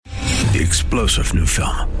the explosive new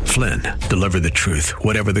film, Flynn, Deliver the Truth,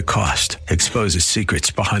 Whatever the Cost, exposes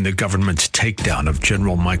secrets behind the government's takedown of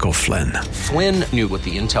General Michael Flynn. Flynn knew what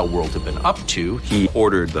the intel world had been up to. He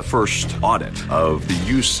ordered the first audit of the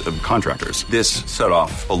use of contractors. This set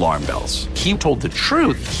off alarm bells. He told the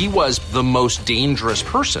truth. He was the most dangerous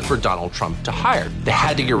person for Donald Trump to hire. They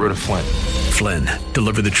had to get rid of Flynn. Flynn,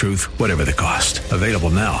 Deliver the Truth, Whatever the Cost. Available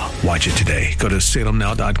now. Watch it today. Go to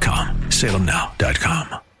salemnow.com.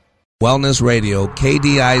 salemnow.com. Wellness Radio,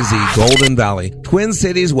 KDIZ, Golden Valley, Twin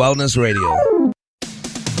Cities Wellness Radio.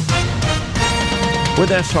 With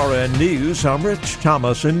SRN News, I'm Rich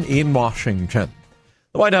Thomason in Washington.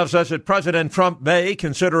 The White House says that President Trump may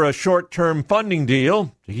consider a short-term funding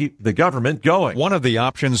deal to keep the government going. One of the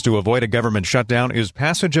options to avoid a government shutdown is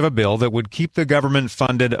passage of a bill that would keep the government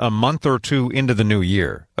funded a month or two into the new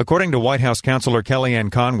year. According to White House Counselor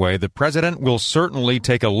Kellyanne Conway, the president will certainly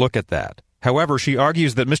take a look at that. However, she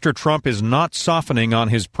argues that Mr. Trump is not softening on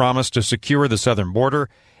his promise to secure the southern border,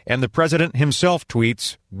 and the president himself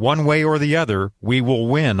tweets, "One way or the other, we will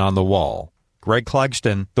win on the wall." Greg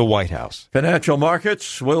Clugston, the White House. Financial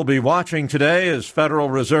markets will be watching today as Federal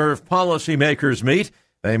Reserve policymakers meet.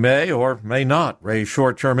 They may or may not raise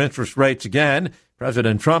short-term interest rates again.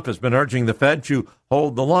 President Trump has been urging the Fed to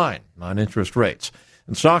hold the line on interest rates.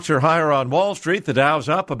 And stocks are higher on Wall Street. The Dow's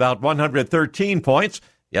up about 113 points.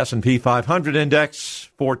 The S&P 500 index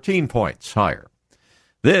 14 points higher.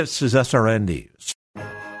 This is SRN News.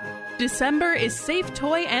 December is Safe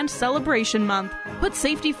Toy and Celebration Month. Put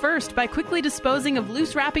safety first by quickly disposing of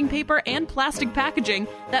loose wrapping paper and plastic packaging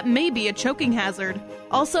that may be a choking hazard.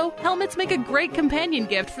 Also, helmets make a great companion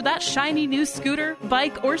gift for that shiny new scooter,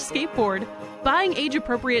 bike, or skateboard. Buying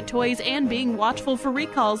age-appropriate toys and being watchful for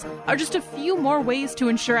recalls are just a few more ways to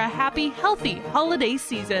ensure a happy, healthy holiday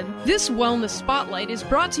season. This Wellness Spotlight is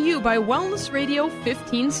brought to you by Wellness Radio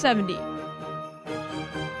 1570.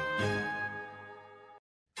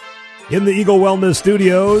 In the Eagle Wellness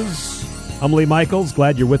Studios, I'm Lee Michaels.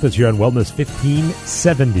 Glad you're with us here on Wellness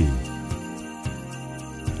 1570.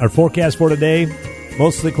 Our forecast for today,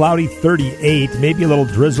 mostly cloudy, 38. Maybe a little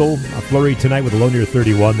drizzle, a flurry tonight with a low near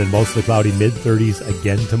 31. Then mostly cloudy, mid-30s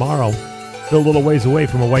again tomorrow. Still a little ways away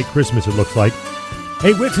from a white Christmas, it looks like.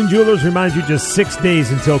 Hey, Wixon Jewelers reminds you just 6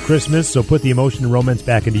 days until Christmas, so put the emotion and romance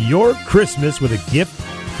back into your Christmas with a gift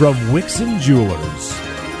from Wixon Jewelers.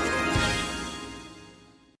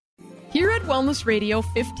 Here at Wellness Radio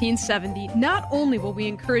 1570, not only will we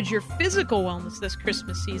encourage your physical wellness this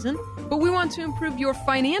Christmas season, but we want to improve your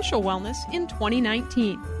financial wellness in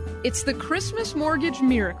 2019. It's the Christmas Mortgage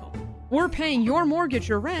Miracle. We're paying your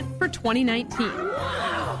mortgage or rent for 2019.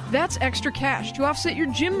 That's extra cash to offset your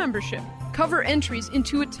gym membership, cover entries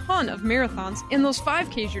into a ton of marathons and those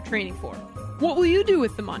 5Ks you're training for. What will you do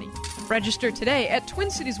with the money? Register today at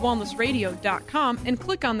TwinCitiesWellnessRadio.com and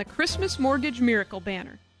click on the Christmas Mortgage Miracle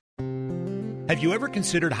banner. Have you ever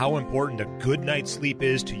considered how important a good night's sleep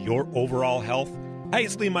is to your overall health? Hi,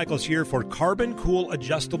 it's Lee Michaels here for Carbon Cool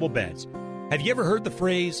Adjustable Beds. Have you ever heard the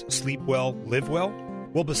phrase, sleep well, live well?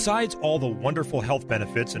 Well, besides all the wonderful health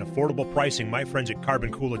benefits and affordable pricing my friends at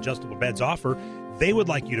Carbon Cool Adjustable Beds offer, they would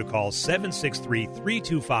like you to call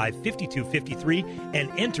 763-325-5253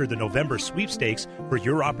 and enter the November sweepstakes for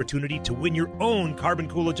your opportunity to win your own Carbon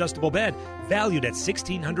Cool Adjustable Bed, valued at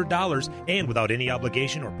 $1,600 and without any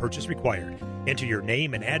obligation or purchase required. Enter your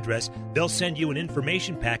name and address. They'll send you an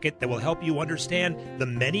information packet that will help you understand the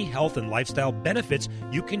many health and lifestyle benefits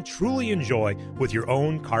you can truly enjoy with your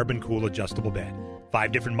own Carbon Cool Adjustable Bed.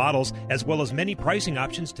 5 different models, as well as many pricing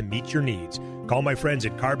options to meet your needs. Call my friends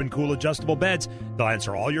at Carbon Cool Adjustable Beds. They'll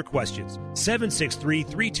answer all your questions.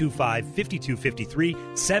 763-325-5253,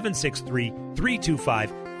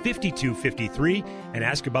 763-325-5253, and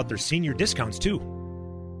ask about their senior discounts, too.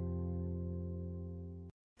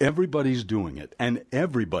 Everybody's doing it, and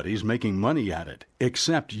everybody's making money at it,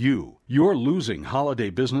 except you. You're losing holiday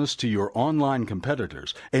business to your online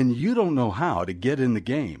competitors, and you don't know how to get in the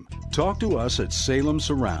game. Talk to us at Salem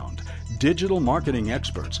Surround, digital marketing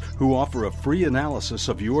experts who offer a free analysis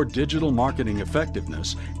of your digital marketing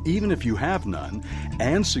effectiveness, even if you have none,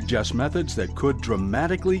 and suggest methods that could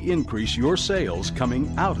dramatically increase your sales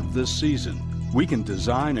coming out of this season. We can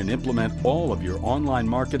design and implement all of your online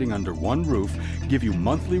marketing under one roof, give you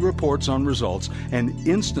monthly reports on results, and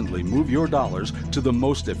instantly move your dollars to the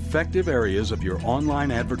most effective areas of your online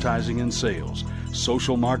advertising and sales.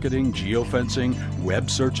 Social marketing, geofencing, web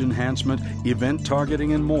search enhancement, event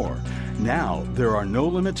targeting, and more. Now, there are no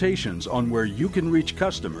limitations on where you can reach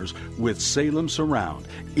customers with Salem Surround,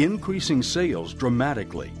 increasing sales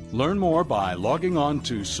dramatically. Learn more by logging on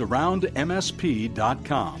to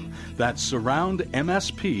surroundmsp.com. That's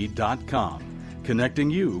surroundmsp.com,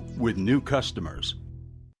 connecting you with new customers.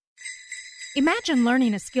 Imagine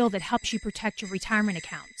learning a skill that helps you protect your retirement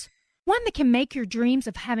accounts. One that can make your dreams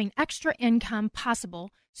of having extra income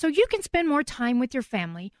possible so you can spend more time with your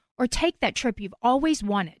family or take that trip you've always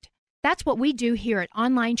wanted. That's what we do here at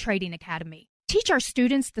Online Trading Academy. Teach our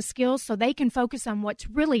students the skills so they can focus on what's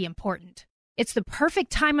really important. It's the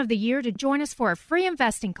perfect time of the year to join us for a free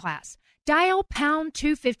investing class. Dial pound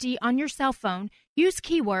 250 on your cell phone, use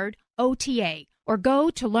keyword OTA, or go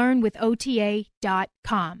to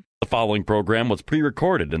learnwithota.com. The following program was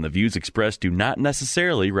pre-recorded, and the views expressed do not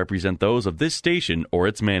necessarily represent those of this station or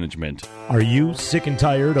its management. Are you sick and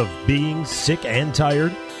tired of being sick and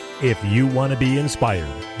tired? If you want to be inspired,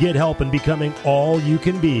 get help in becoming all you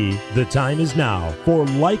can be, the time is now for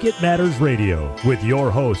Like It Matters Radio with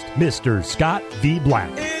your host, Mr. Scott V.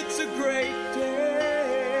 Black. It's a great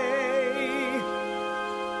day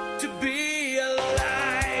to be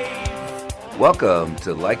alive. Welcome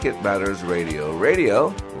to Like It Matters Radio.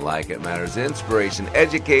 Radio, like it matters, inspiration,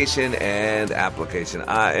 education, and application.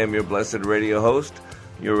 I am your blessed radio host,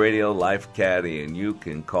 your radio life caddy, and you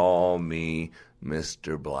can call me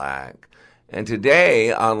Mr. Black. And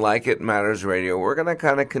today on Like It Matters Radio, we're going to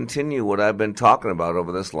kind of continue what I've been talking about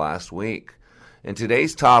over this last week. And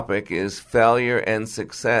today's topic is failure and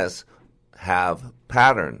success have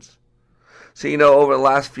patterns. So, you know, over the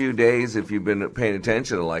last few days, if you've been paying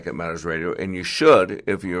attention to Like It Matters Radio, and you should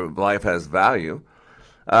if your life has value,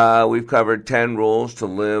 we've covered 10 rules to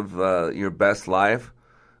live your best life.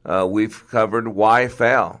 We've covered why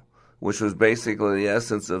fail, which was basically the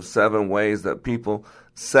essence of 7 ways that people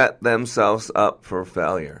set themselves up for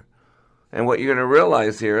failure. And what you're going to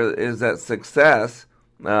realize here is that success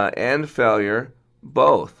and failure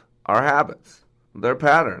both are habits. They're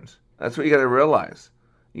patterns. That's what you got to realize.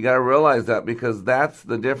 You got to realize that, because that's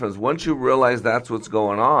the difference. Once you realize that's what's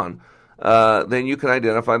going on, then you can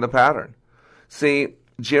identify the pattern. See,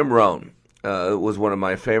 Jim Rohn was one of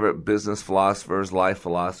my favorite business philosophers, life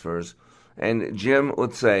philosophers. And Jim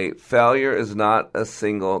would say, failure is not a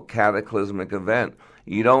single cataclysmic event.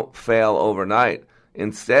 You don't fail overnight.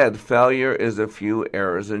 Instead, failure is a few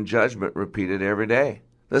errors in judgment repeated every day.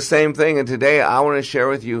 The same thing, and today I want to share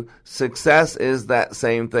with you, success is that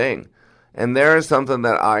same thing. And there is something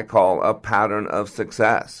that I call a pattern of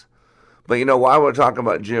success. But you know, while we're talking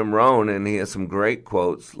about Jim Rohn, and he has some great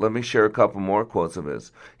quotes, let me share a couple more quotes of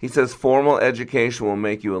his. He says, formal education will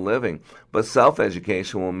make you a living, but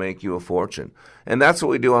self-education will make you a fortune. And that's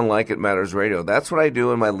what we do on Like It Matters Radio. That's what I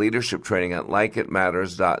do in my leadership training at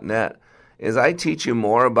likeitmatters.net, is I teach you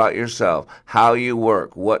more about yourself, how you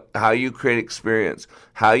work, how you create experience,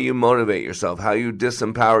 how you motivate yourself, how you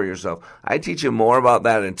disempower yourself. I teach you more about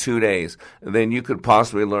that in 2 days than you could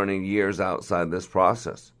possibly learn in years outside this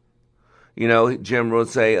process. You know, Jim would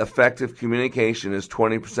say effective communication is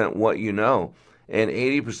 20% what you know and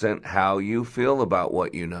 80% how you feel about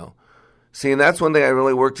what you know. See, and that's one thing I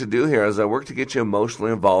really work to do here, is I work to get you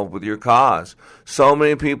emotionally involved with your cause. So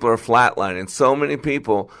many people are flatlining. So many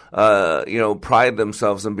people, pride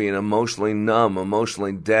themselves in being emotionally numb,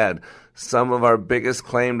 emotionally dead. Some of our biggest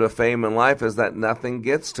claim to fame in life is that nothing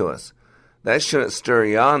gets to us. That shouldn't stir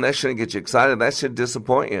you on. That shouldn't get you excited. That should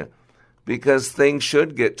disappoint you, because things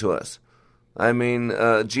should get to us. I mean,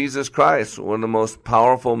 Jesus Christ, one of the most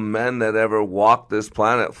powerful men that ever walked this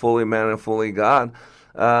planet, fully man and fully God,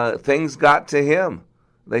 things got to him.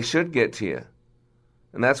 They should get to you.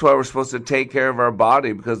 And that's why we're supposed to take care of our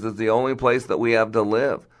body, because it's the only place that we have to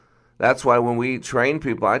live. That's why when we train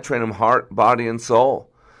people, I train them heart, body, and soul.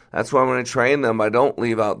 That's why when I train them, I don't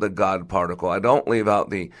leave out the God particle. I don't leave out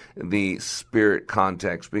the spirit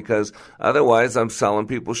context, because otherwise I'm selling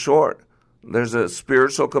people short. There's a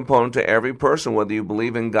spiritual component to every person, whether you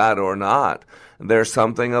believe in God or not. There's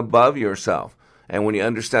something above yourself. And when you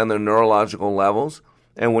understand the neurological levels,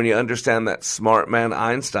 and when you understand that smart man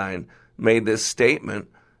Einstein made this statement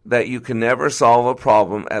that you can never solve a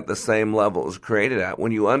problem at the same level it's created at,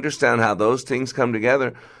 when you understand how those things come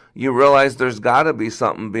together, you realize there's got to be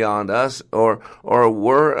something beyond us, or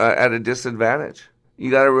we're at a disadvantage. You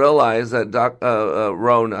got to realize that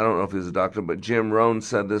Rohn, I don't know if he's a doctor, but Jim Rohn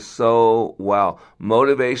said this so well.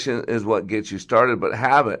 Motivation is what gets you started, but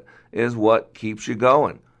habit is what keeps you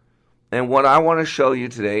going. And what I want to show you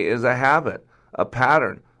today is a habit, a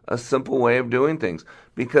pattern, a simple way of doing things,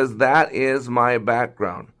 because that is my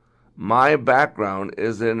background. My background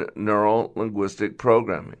is in neuro-linguistic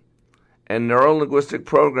programming. And neuro-linguistic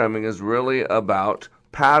programming is really about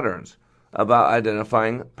patterns, about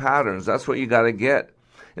identifying patterns. That's what you got to get.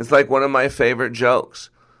 It's like one of my favorite jokes.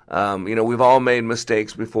 We've all made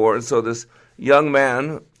mistakes before, and so this young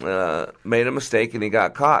man made a mistake and he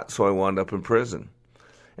got caught, so he wound up in prison.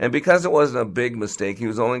 And because it wasn't a big mistake, he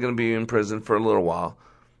was only going to be in prison for a little while.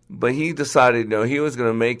 But he decided, he was going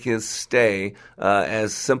to make his stay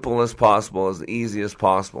as simple as possible, as easy as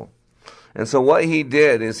possible. And so what he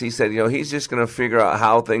did is he said, he's just going to figure out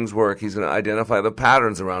how things work. He's going to identify the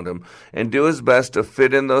patterns around him and do his best to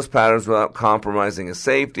fit in those patterns without compromising his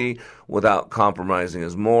safety, without compromising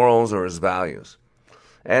his morals or his values.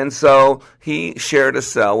 And so he shared a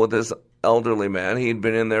cell with this elderly man. He'd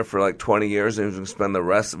been in there for like 20 years and he was going to spend the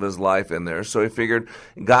rest of his life in there. So he figured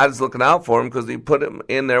God's looking out for him because he put him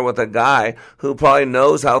in there with a guy who probably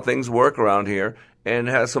knows how things work around here and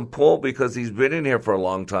has some pull because he's been in here for a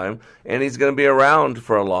long time and he's going to be around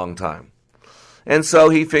for a long time. And so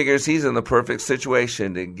he figures he's in the perfect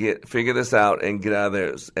situation to figure this out and get out of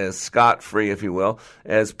there as scot-free, if you will,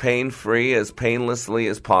 as pain-free, as painlessly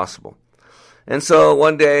as possible. And so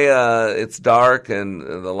one day it's dark and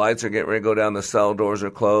the lights are getting ready to go down, the cell doors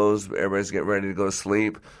are closed, everybody's getting ready to go to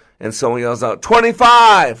sleep, and someone yells out,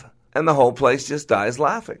 25! And the whole place just dies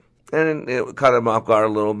laughing. And it caught him off guard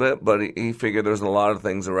a little bit, but he figured there's a lot of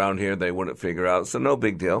things around here they wouldn't figure out, so no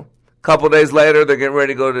big deal. A couple days later, they're getting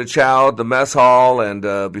ready to go to chow at the mess hall,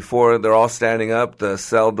 and before they're all standing up, the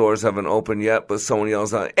cell doors haven't opened yet, but someone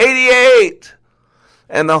yells out, 88!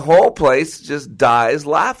 And the whole place just dies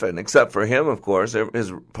laughing, except for him, of course.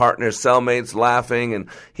 His partner's cellmates laughing, and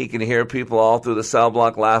he can hear people all through the cell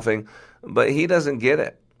block laughing, but he doesn't get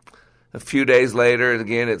it. A few days later,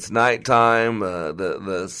 again, it's nighttime.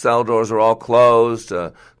 The cell doors are all closed.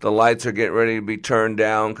 The lights are getting ready to be turned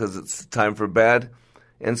down because it's time for bed.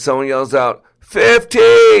 And someone yells out,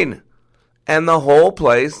 15! And the whole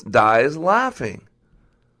place dies laughing.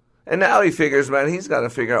 And now he figures, man, he's got to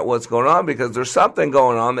figure out what's going on because there's something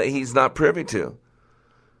going on that he's not privy to.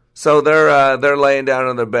 So they're laying down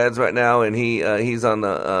on their beds right now, and he's on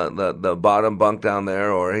the bottom bunk down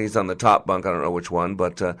there, or he's on the top bunk. I don't know which one,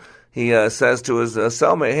 but he says to his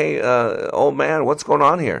cellmate, "Hey, old man, what's going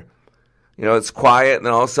on here?" It's quiet, and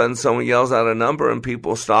then all of a sudden someone yells out a number, and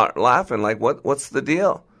people start laughing, like, what's the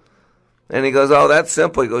deal? And he goes, oh, that's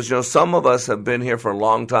simple. He goes, some of us have been here for a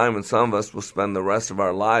long time, and some of us will spend the rest of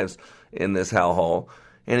our lives in this hellhole.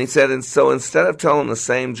 And he said, and so instead of telling the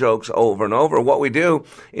same jokes over and over, what we do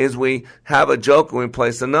is we have a joke and we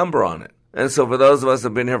place a number on it. And so for those of us who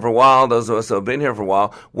have been here for a while, those of us who have been here for a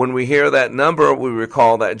while, when we hear that number, we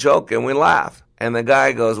recall that joke and we laugh. And the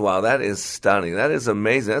guy goes, wow, that is stunning. That is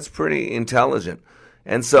amazing. That's pretty intelligent.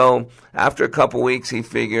 And so after a couple weeks, he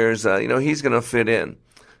figures, he's going to fit in.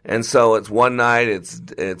 And so it's one night, it's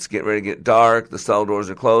getting ready to get dark, the cell doors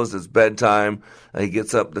are closed, it's bedtime. He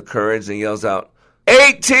gets up the courage and he yells out,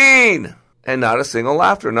 18! And not a single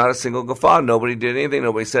laughter, not a single guffaw. Nobody did anything,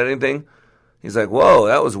 nobody said anything. He's like, whoa,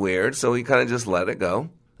 that was weird. So he kind of just let it go.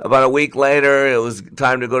 About a week later, it was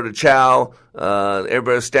time to go to chow.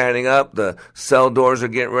 Everybody's standing up, the cell doors are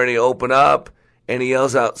getting ready to open up, and he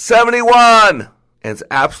yells out, 71! And it's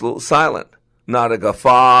absolute silent. Not a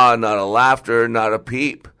guffaw, not a laughter, not a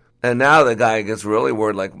peep. And now the guy gets really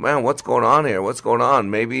worried, like, man, what's going on here? What's going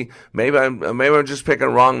on? Maybe I'm just picking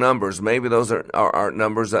wrong numbers. Maybe those are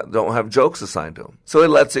numbers that don't have jokes assigned to them. So he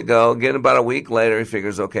lets it go. Again, about a week later, he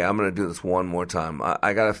figures, okay, I'm going to do this one more time.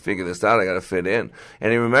 I got to figure this out. I got to fit in.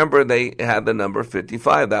 And he remembered they had the number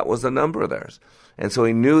 55. That was the number of theirs. And so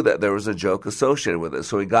he knew that there was a joke associated with it.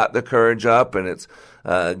 So he got the courage up, and it's,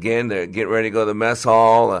 again, they're getting ready to go to the mess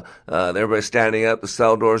hall. Everybody's standing up. The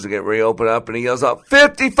cell doors are getting ready to open up, and he yells out,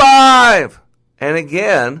 55! And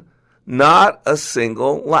again, not a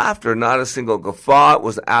single laughter, not a single guffaw. It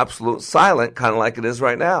was absolute silent, kind of like it is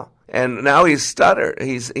right now. And now he's stuttered.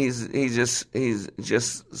 He's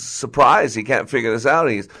just surprised. He can't figure this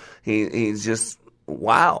out. He's just,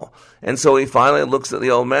 wow. And so he finally looks at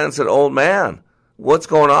the old man and said, old man, what's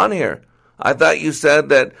going on here? I thought you said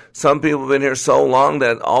that some people have been here so long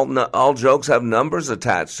that all jokes have numbers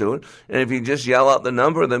attached to it. And if you just yell out the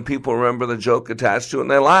number, then people remember the joke attached to it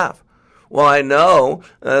and they laugh. Well, I know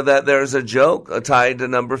that there's a joke tied to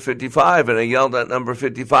number 55, and I yelled at number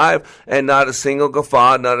 55, and not a single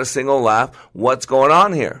guffaw, not a single laugh. What's going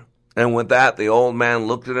on here? And with that, the old man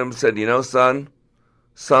looked at him and said, son,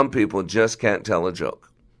 some people just can't tell a joke.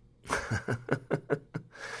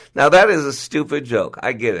 Now, that is a stupid joke.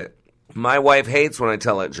 I get it. My wife hates when I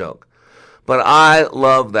tell that joke. But I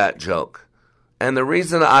love that joke. And the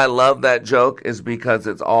reason I love that joke is because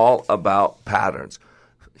it's all about patterns.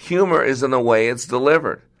 Humor is in the way it's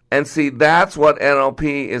delivered. And see, that's what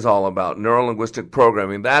NLP is all about, neuro-linguistic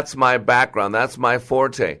programming. That's my background. That's my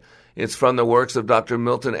forte. It's from the works of Dr.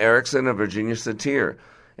 Milton Erickson and Virginia Satir.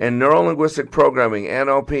 And neuro-linguistic programming,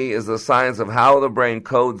 NLP, is the science of how the brain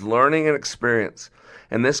codes learning and experience.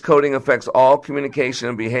 And this coding affects all communication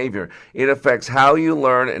and behavior. It affects how you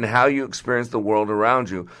learn and how you experience the world around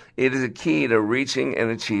you. It is a key to reaching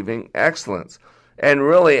and achieving excellence. And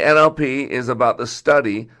really, NLP is about the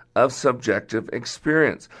study of subjective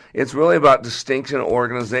experience. It's really about distinction and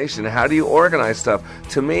organization. How do you organize stuff?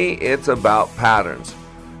 To me, it's about patterns.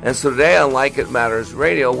 And so today on Like It Matters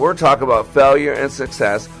Radio, we're talking about failure and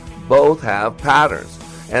success both have patterns.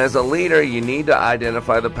 And as a leader, you need to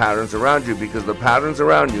identify the patterns around you, because the patterns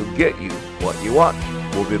around you get you what you want.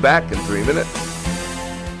 We'll be back in 3 minutes.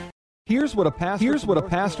 Here's what a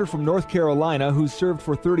pastor from North Carolina who's served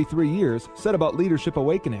for 33 years said about Leadership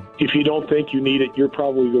Awakening. If you don't think you need it, you're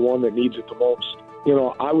probably the one that needs it the most. You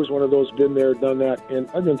know, I was one of those, been there, done that, and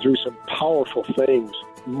I've been through some powerful things.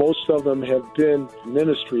 Most of them have been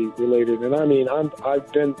ministry related. And I mean,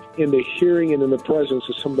 I've been in the hearing and in the presence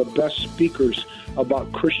of some of the best speakers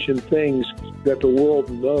about Christian things that the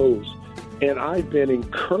world knows. And I've been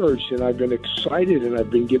encouraged and I've been excited and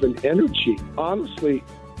I've been given energy. Honestly,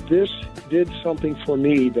 this did something for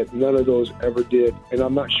me that none of those ever did, and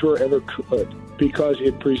I'm not sure ever could, because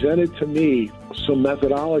it presented to me some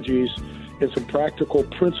methodologies and some practical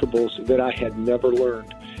principles that I had never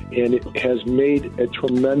learned, and it has made a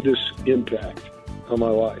tremendous impact on my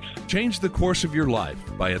life. Change the course of your life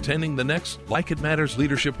by attending the next Like It Matters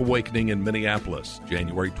Leadership Awakening in Minneapolis,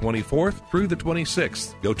 January 24th through the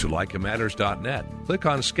 26th. Go to likeitmatters.net. Click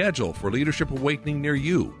on Schedule for Leadership Awakening near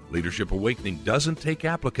you. Leadership Awakening doesn't take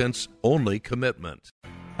applicants, only commitment.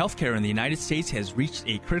 Healthcare in the United States has reached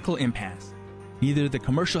a critical impasse. Neither the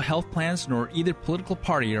commercial health plans nor either political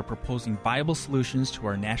party are proposing viable solutions to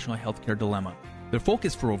our national healthcare dilemma. Their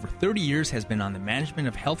focus for over 30 years has been on the management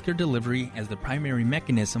of healthcare delivery as the primary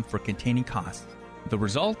mechanism for containing costs. The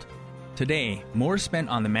result? Today, more is spent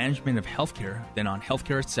on the management of healthcare than on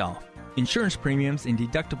healthcare itself. Insurance premiums and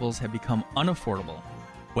deductibles have become unaffordable.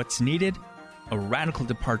 What's needed? A radical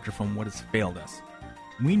departure from what has failed us.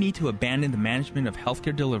 We need to abandon the management of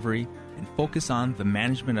healthcare delivery and focus on the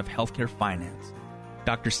management of healthcare finance.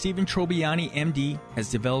 Dr. Stephen Trobiani, MD, has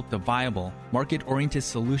developed a viable, market-oriented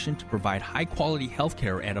solution to provide high-quality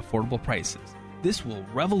healthcare at affordable prices. This will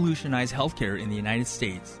revolutionize healthcare in the United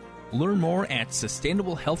States. Learn more at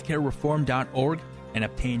sustainablehealthcarereform.org and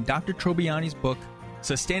obtain Dr. Trobiani's book,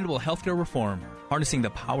 Sustainable Healthcare Reform, Harnessing the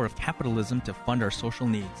Power of Capitalism to Fund Our Social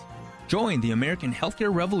Needs. Join the American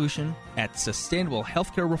healthcare revolution at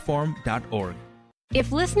sustainablehealthcarereform.org.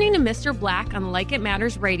 If listening to Mr. Black on Like It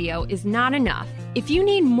Matters Radio is not enough, if you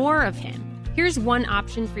need more of him, here's one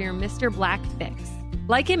option for your Mr. Black fix.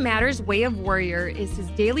 Like It Matters Way of Warrior is his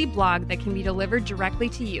daily blog that can be delivered directly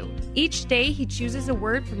to you. Each day, he chooses a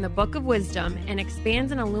word from the Book of Wisdom and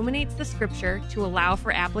expands and illuminates the scripture to allow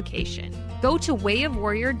for application. Go to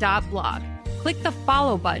wayofwarrior.blog, click the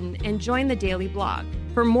follow button, and join the daily blog.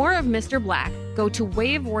 For more of Mr. Black, go to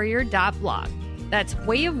wayofwarrior.blog. That's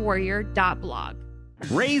wayofwarrior.blog.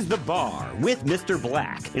 Raise the bar with Mr.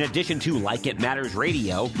 Black. In addition to Like It Matters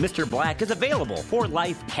Radio, Mr. Black is available for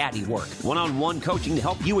life caddy work, one-on-one coaching to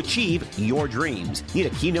help you achieve your dreams. Need a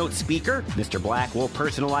keynote speaker? Mr. Black will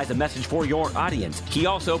personalize a message for your audience. He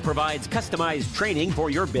also provides customized training for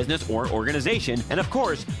your business or organization. And of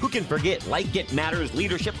course, who can forget Like It Matters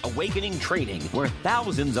Leadership Awakening Training, where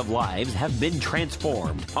thousands of lives have been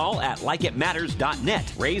transformed. All at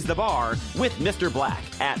likeitmatters.net. Raise the bar with Mr. Black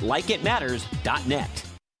at likeitmatters.net.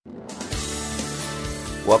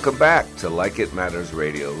 Welcome back to Like It Matters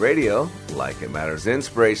Radio. Radio, like it matters,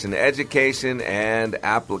 inspiration, education, and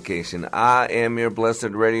application. I am your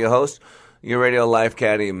blessed radio host, your radio life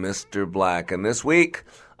caddy, Mr. Black. And this week,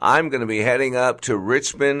 I'm going to be heading up to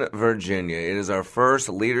Richmond, Virginia. It is our first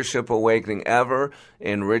Leadership Awakening ever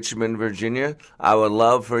in Richmond, Virginia. I would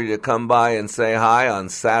love for you to come by and say hi on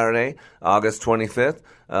Saturday, August 25th.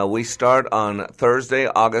 We start on Thursday,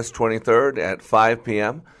 August 23rd at 5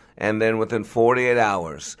 p.m., and then within 48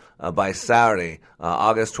 hours, by Saturday,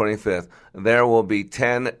 August 25th, there will be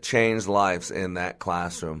 10 changed lives in that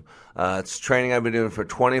classroom. It's training I've been doing for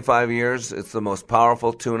 25 years. It's the most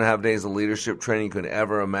powerful 2.5 days of leadership training you could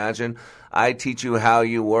ever imagine. I teach you how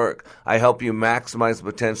you work. I help you maximize the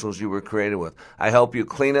potentials you were created with. I help you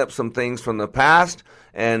clean up some things from the past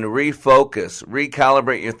and refocus,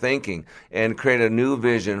 recalibrate your thinking, and create a new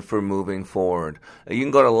vision for moving forward. You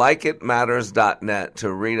can go to likeitmatters.net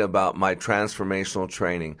to read about my transformational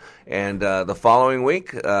training. And the following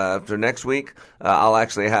week, after next week, I'll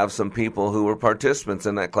actually have some people who were participants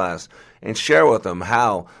in that class and share with them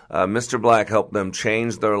how Mr. Black helped them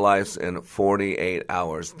change their lives in 48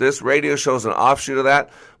 hours. This radio show is an offshoot of that,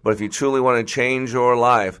 but if you truly want to change your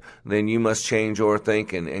life, then you must change your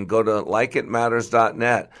thinking. And go to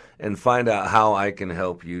likeitmatters.net and find out how I can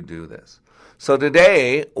help you do this. So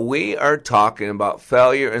today, we are talking about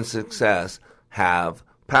failure and success have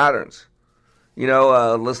patterns. You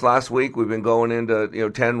know, this last week we've been going into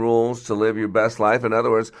 10 rules to live your best life. In other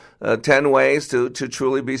words, 10 ways to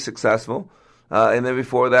truly be successful. And then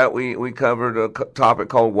before that, we covered a topic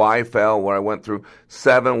called Why Fail, where I went through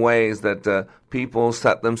 7 ways that people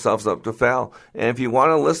set themselves up to fail. And if you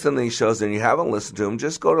want to listen to these shows and you haven't listened to them,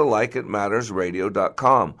 just go to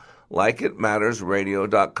likeitmattersradio.com.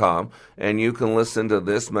 likeitmattersradio.com, and you can listen to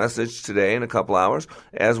this message today in a couple hours,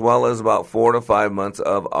 as well as about 4 to 5 months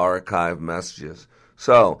of archive messages.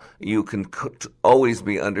 So you can always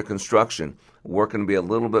be under construction. We're going to be a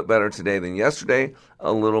little bit better today than yesterday,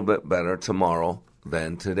 a little bit better tomorrow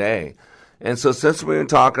than today. And so since we've been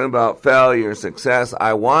talking about failure, success,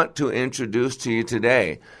 I want to introduce to you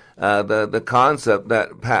today the concept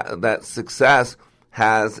that success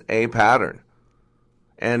has a pattern.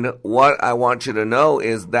 And what I want you to know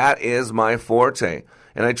is that is my forte.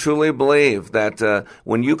 And I truly believe that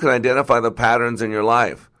when you can identify the patterns in your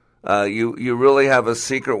life, you really have a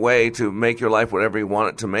secret way to make your life whatever you want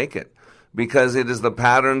it to make it. Because it is the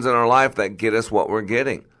patterns in our life that get us what we're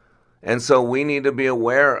getting. And so we need to be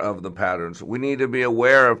aware of the patterns. We need to be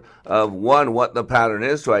aware of one, what the pattern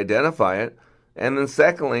is to identify it. And then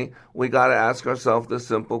secondly, we got to ask ourselves the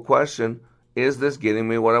simple question, is this getting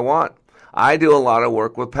me what I want? I do a lot of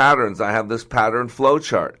work with patterns. I have this pattern flow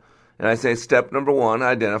chart. And I say step number 1,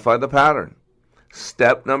 identify the pattern.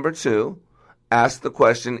 Step number 2, ask the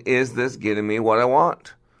question, is this getting me what I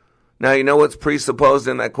want? Now, you know what's presupposed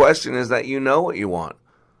in that question is that you know what you want.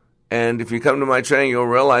 And if you come to my training, you'll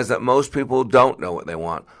realize that most people don't know what they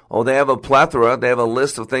want. Oh, they have a plethora. They have a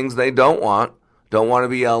list of things they don't want. Don't want to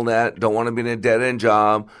be yelled at. Don't want to be in a dead-end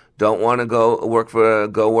job. Don't want to go work for a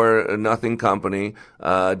go-where-nothing company.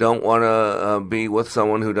 Don't want to be with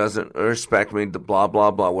someone who doesn't respect me, blah, blah,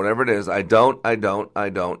 blah. Whatever it is, I don't.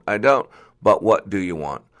 But what do you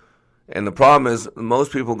want? And the problem is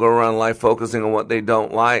most people go around life focusing on what they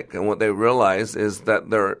don't like, and what they realize is that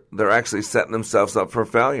they're actually setting themselves up for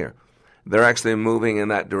failure. They're actually moving in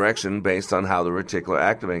that direction based on how the reticular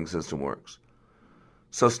activating system works.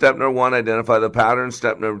 So step number 1, identify the pattern.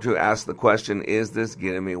 Step number 2, ask the question, is this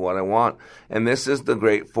getting me what I want? And this is the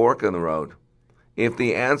great fork in the road. If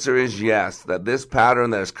the answer is yes, that this pattern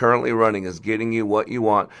that is currently running is getting you what you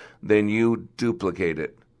want, then you duplicate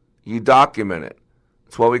it. You document it.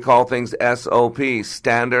 It's what we call things SOP,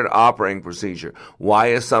 Standard Operating Procedure. Why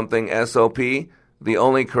is something SOP? The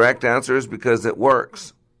only correct answer is because it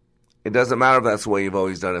works. It doesn't matter if that's the way you've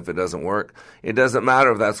always done it if it doesn't work. It doesn't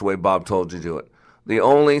matter if that's the way Bob told you to do it. The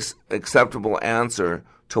only acceptable answer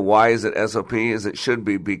to why is it SOP is it should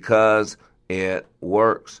be because it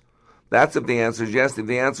works. That's if the answer is yes. If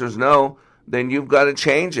the answer is no, then you've got to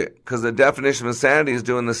change it, because the definition of insanity is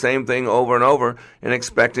doing the same thing over and over and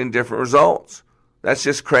expecting different results. That's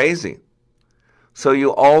just crazy. So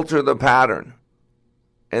you alter the pattern.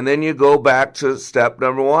 And then you go back to step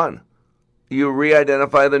number 1. You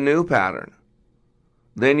re-identify the new pattern.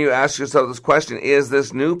 Then you ask yourself this question, is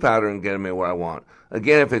this new pattern getting me what I want?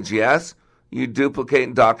 Again, if it's yes, you duplicate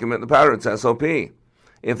and document the pattern. It's SOP.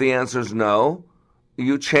 If the answer is no,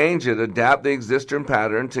 you change it, adapt the existing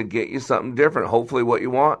pattern to get you something different, hopefully what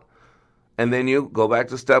you want. And then you go back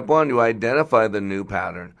to step 1, you identify the new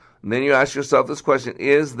pattern. And then you ask yourself this question,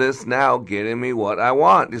 is this now getting me what I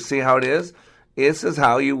want? Do you see how it is? This is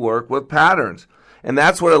how you work with patterns. And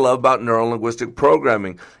that's what I love about neuro-linguistic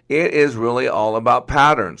programming. It is really all about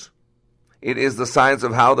patterns. It is the science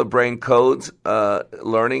of how the brain codes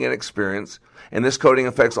learning and experience. And this coding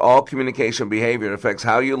affects all communication behavior. It affects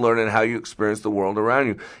how you learn and how you experience the world around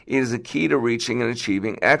you. It is a key to reaching and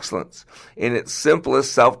achieving excellence. In its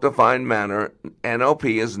simplest, self-defined manner,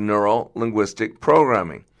 NLP is neuro-linguistic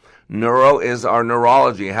programming. Neuro is our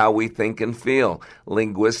neurology, how we think and feel.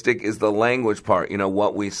 Linguistic is the language part,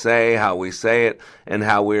 what we say, how we say it, and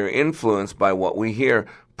how we're influenced by what we hear.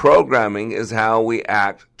 Programming is how we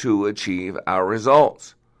act to achieve our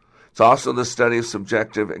results. It's also the study of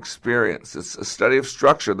subjective experience. It's a study of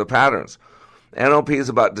structure, the patterns. NLP is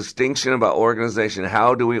about distinction, about organization.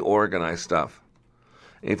 How do we organize stuff?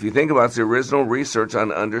 If you think about it, it's the original research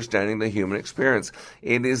on understanding the human experience.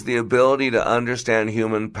 It is the ability to understand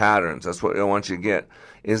human patterns. That's what I want you to get,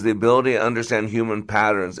 is the ability to understand human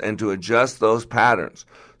patterns and to adjust those patterns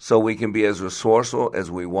so we can be as resourceful as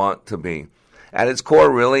we want to be. At its core,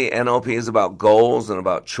 really, NLP is about goals and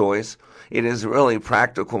about choice. It is really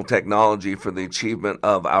practical technology for the achievement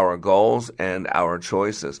of our goals and our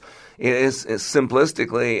choices. It is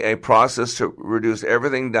simplistically a process to reduce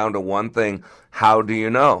everything down to one thing. How do you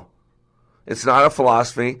know? It's not a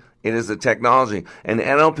philosophy. It is a technology. And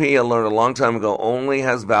NLP, I learned a long time ago, only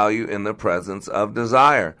has value in the presence of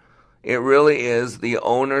desire. It really is the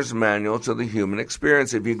owner's manual to the human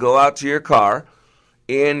experience. If you go out to your car,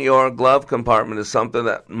 in your glove compartment is something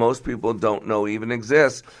that most people don't know even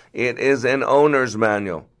exists. It is an owner's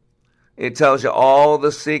manual. It tells you all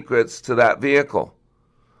the secrets to that vehicle.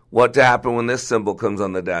 What to happen when this symbol comes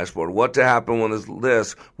on the dashboard. What to happen when there's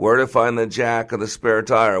this. Where to find the jack of the spare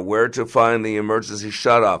tire. Where to find the emergency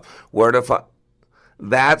shutoff. Where to find...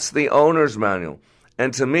 That's the owner's manual.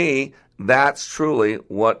 And to me, that's truly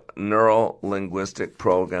what neuro-linguistic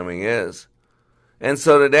programming is. And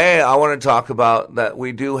so today I want to talk about that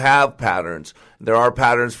we do have patterns. There are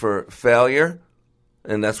patterns for failure,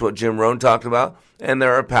 and that's what Jim Rohn talked about, and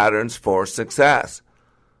there are patterns for success.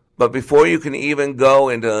 But before you can even go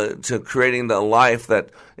into creating the life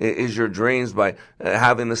that is your dreams by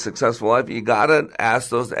having the successful life, you got to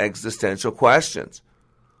ask those existential questions.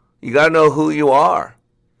 You got to know who you are.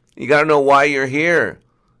 You got to know why you're here.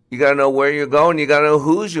 You got to know where you're going. You got to know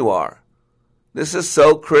whose you are. This is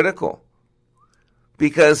so critical.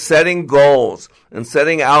 Because setting goals and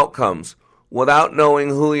setting outcomes without knowing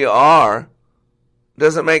who you are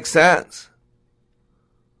doesn't make sense.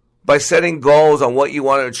 By setting goals on what you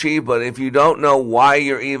want to achieve, but if you don't know why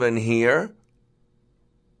you're even here,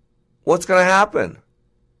 what's going to happen?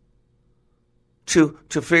 To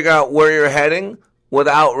figure out where you're heading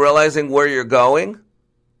without realizing where you're going?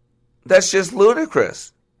 That's just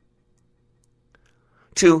ludicrous.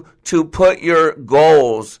 To put your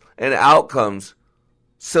goals and outcomes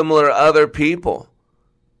similar to other people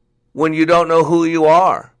when you don't know who you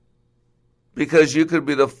are. Because you could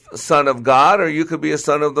be the son of God or you could be a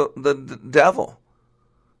son of the devil.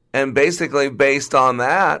 And basically based on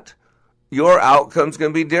that, your outcome's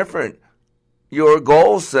going to be different. Your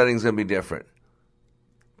goal setting's going to be different.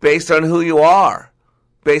 Based on who you are.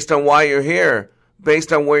 Based on why you're here.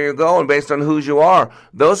 Based on where you're going. Based on whose you are.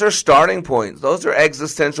 Those are starting points. Those are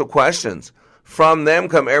existential questions. From them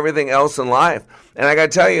come everything else in life. And I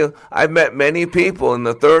got to tell you, I've met many people in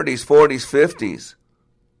the 30s, 40s, 50s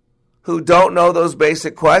who don't know those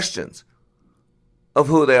basic questions of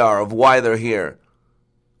who they are, of why they're here,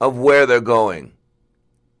 of where they're going.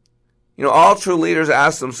 You know, all true leaders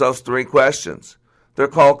ask themselves three questions. They're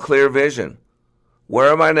called clear vision.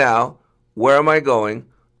 Where am I now? Where am I going?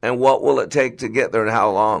 And what will it take to get there and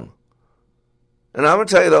how long? And I'm going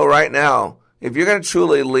to tell you, though, right now, if you're going to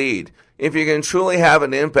truly lead, if you can truly have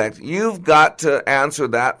an impact, you've got to answer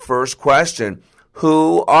that first question.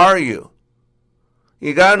 Who are you?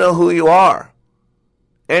 You got to know who you are.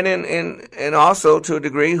 And also, to a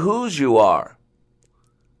degree, whose you are.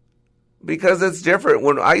 Because it's different.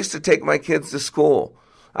 When I used to take my kids to school,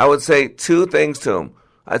 I would say two things to them.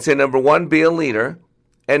 I'd say, number one, be a leader.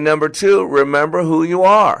 And number two, remember who you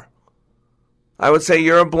are. I would say,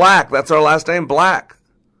 you're a Black. That's our last name, Black.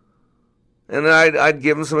 And then I'd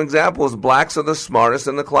give them some examples. Blacks are the smartest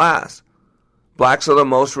in the class. Blacks are the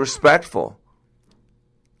most respectful.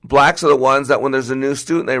 Blacks are the ones that when there's a new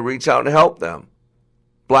student, they reach out and help them.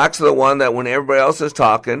 Blacks are the one that when everybody else is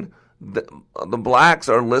talking, the blacks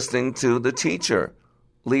are listening to the teacher,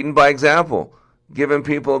 leading by example, giving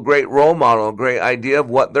people a great role model, a great idea of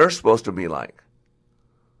what they're supposed to be like.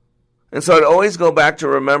 And so I'd always go back to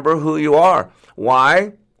remember who you are.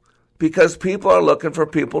 Why? Because people are looking for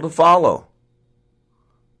people to follow.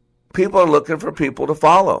 People are looking for people to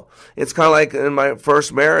follow. It's kind of like in my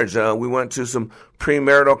first marriage. We went to some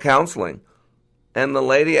premarital counseling. And the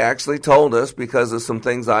lady actually told us, because of some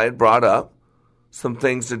things I had brought up, some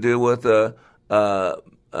things to do with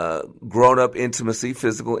grown-up intimacy,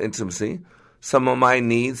 physical intimacy, some of my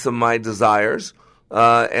needs, some of my desires,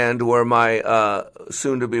 and where my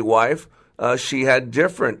soon-to-be wife, she had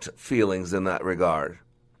different feelings in that regard.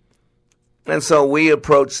 And so we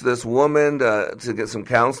approached this woman to get some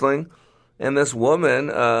counseling, and this woman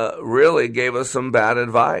really gave us some bad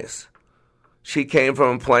advice. She came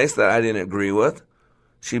from a place that I didn't agree with.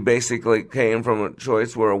 She basically came from a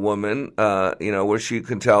choice where a woman, where I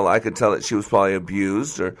could tell that she was probably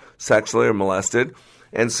abused or sexually or molested.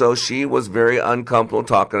 And so she was very uncomfortable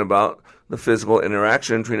talking about the physical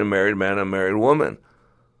interaction between a married man and a married woman.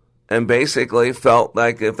 And basically felt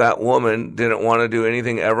like if that woman didn't want to do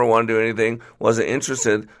anything, ever want to do anything, wasn't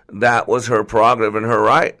interested, that was her prerogative and her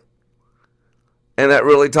right. And that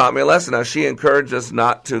really taught me a lesson. Now, she encouraged us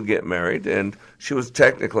not to get married, and she was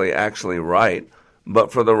technically actually right,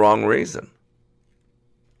 but for the wrong reason.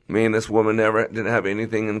 Me and this woman didn't have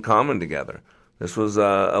anything in common together. This was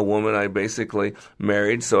a woman I basically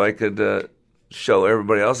married so I could show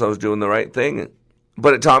everybody else I was doing the right thing.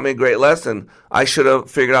 But it taught me a great lesson. I should have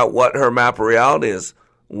figured out what her map of reality is,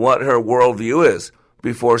 what her worldview is,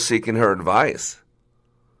 before seeking her advice.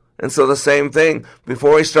 And so the same thing,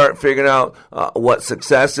 before we start figuring out what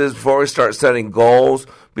success is, before we start setting goals,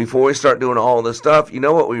 before we start doing all this stuff, you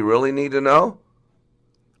know what we really need to know?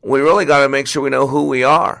 We really got to make sure we know who we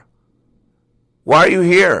are. Why are you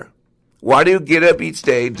here? Why do you get up each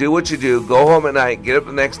day, do what you do, go home at night, get up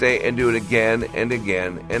the next day, and do it again and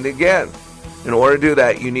again and again? In order to do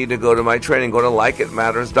that, you need to go to my training. Go to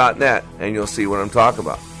likeitmatters.net, and you'll see what I'm talking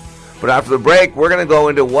about. But after the break, we're going to go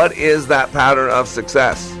into what is that pattern of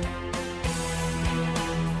success.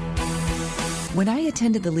 When I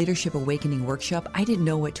attended the Leadership Awakening workshop, I didn't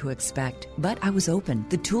know what to expect, but I was open.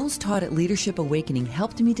 The tools taught at Leadership Awakening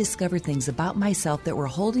helped me discover things about myself that were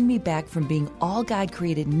holding me back from being all God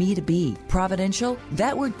created me to be. Providential?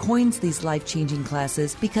 That word coins these life-changing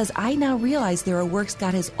classes because I now realize there are works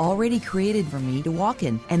God has already created for me to walk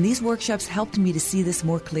in, and these workshops helped me to see this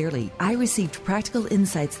more clearly. I received practical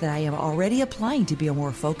insights that I am already applying to be a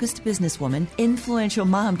more focused businesswoman, influential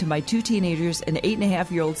mom to my 2 teenagers, an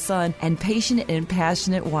 8.5-year-old son, and patient and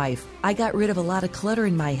passionate wife. I got rid of a lot of clutter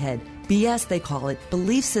in my head. BS, they call it,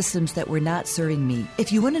 belief systems that were not serving me.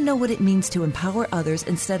 If you want to know what it means to empower others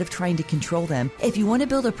instead of trying to control them, if you want to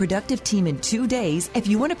build a productive team in 2 days, if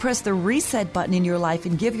you want to press the reset button in your life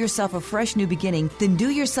and give yourself a fresh new beginning, then do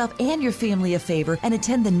yourself and your family a favor and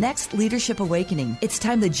attend the next Leadership Awakening. It's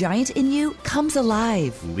time the giant in you comes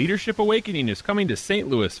alive. Leadership Awakening is coming to St.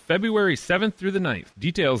 Louis February 7th through the 9th.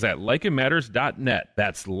 Details at likeitmatters.net.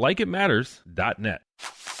 That's likeitmatters.net.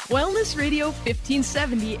 Wellness Radio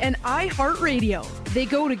 1570 and iHeartRadio. They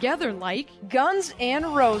go together like Guns and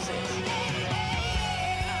Roses.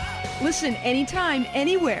 Listen anytime,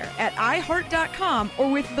 anywhere at iHeart.com or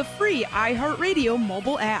with the free iHeartRadio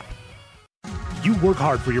mobile app. You work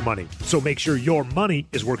hard for your money, so make sure your money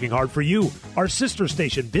is working hard for you. Our sister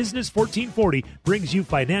station, Business 1440, brings you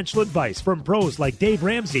financial advice from pros like Dave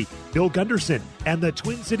Ramsey, Bill Gunderson, and the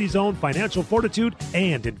Twin Cities' own Financial Fortitude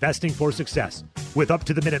and Investing for Success. With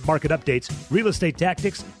up-to-the-minute market updates, real estate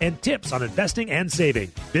tactics, and tips on investing and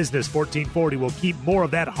saving, Business 1440 will keep more of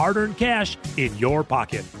that hard-earned cash in your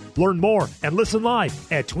pocket. Learn more and listen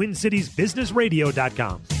live at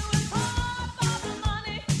TwinCitiesBusinessRadio.com.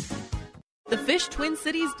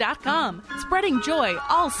 TheFishTwinCities.com, spreading joy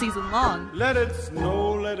all season long. Let it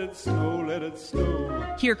snow, let it snow, let it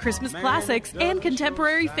snow. Hear Christmas classics and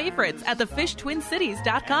contemporary favorites at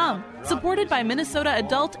TheFishTwinCities.com, supported by Minnesota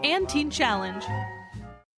Adult and Teen Challenge.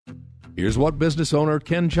 Here's what business owner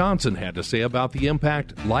Ken Johnson had to say about the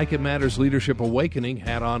impact Like It Matters Leadership Awakening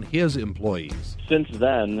had on his employees. Since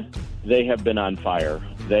then, they have been on fire.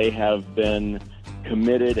 They have been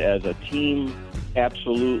committed as a team,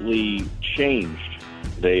 absolutely changed.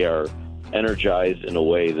 They are energized in a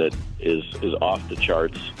way that is off the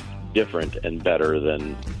charts, different and better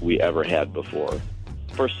than we ever had before.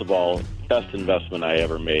 First of all, best investment I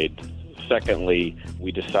ever made. Secondly,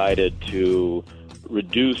 we decided to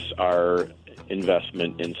reduce our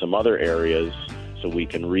investment in some other areas so we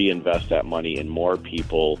can reinvest that money in more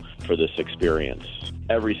people for this experience.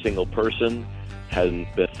 Every single person has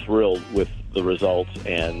been thrilled with the results,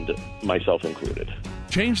 and myself included.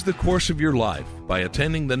 Change the course of your life by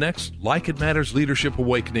attending the next Like It Matters Leadership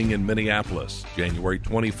Awakening in Minneapolis, January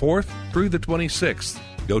 24th through the 26th.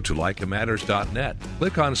 Go to likeitmatters.net.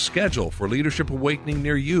 Click on Schedule for Leadership Awakening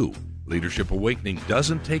near you. Leadership Awakening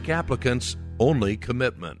doesn't take applicants, only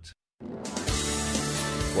commitment.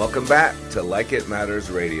 Welcome back to Like It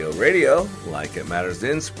Matters Radio. Radio, like it matters,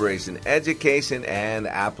 inspiration, education, and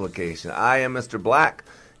application. I am Mr. Black,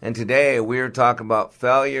 and today we're talking about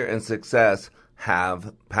failure and success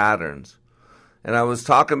have patterns. And I was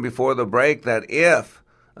talking before the break that if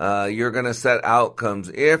you're going to set outcomes,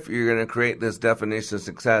 if you're going to create this definition of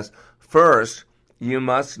success, first, you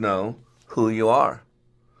must know who you are.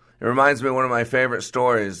 It reminds me of one of my favorite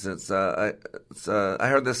stories. I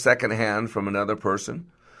heard this secondhand from another person.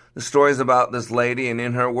 The story's about this lady, and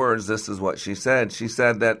in her words, this is what she said. She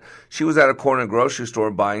said that she was at a corner grocery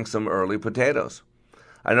store buying some early potatoes.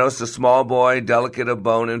 I noticed a small boy, delicate of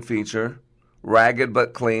bone and feature, ragged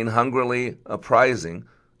but clean, hungrily apprising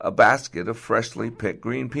a basket of freshly picked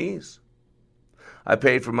green peas. I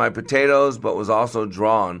paid for my potatoes, but was also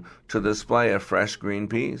drawn to the display of fresh green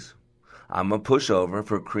peas. I'm a pushover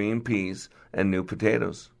for cream peas and new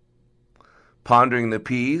potatoes. Pondering the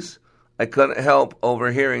peas, I couldn't help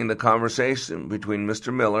overhearing the conversation between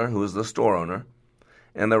Mr. Miller, who is the store owner,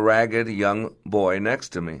 and the ragged young boy next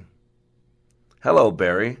to me. "Hello,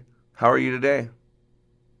 Barry. How are you today?"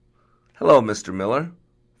 "Hello, Mr. Miller.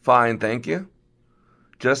 Fine, thank you.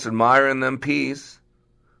 Just admiring them peas.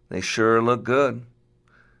 They sure look good."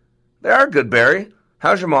 "They are good, Barry.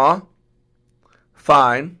 How's your ma?"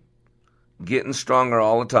 "Fine. Getting stronger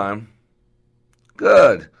all the time."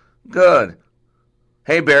 "Good, good.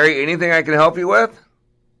 Hey, Barry, anything I can help you with?"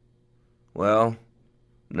 "Well,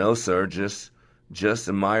 no, sir, just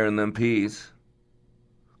admiring them peas."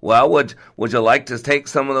 "Well, would you like to take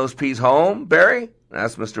some of those peas home, Barry?"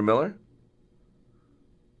 asked Mr. Miller.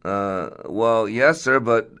 Well, yes, sir,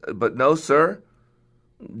 but no, sir.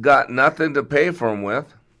 Got nothing to pay for 'em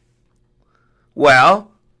with."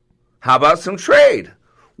 "Well, how about some trade?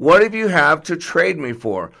 What do you have to trade me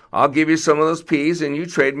for? I'll give you some of those peas, and you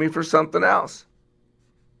trade me for something else."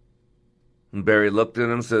 And Barry looked at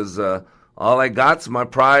him and says, "All I got's my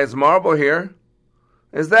prize marble here."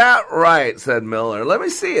 "Is that right?" said Miller. "Let me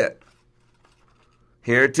see it."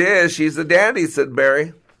 "Here it is. She's a dandy," said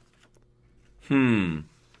Barry.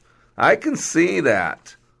 I can see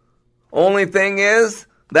that. Only thing is,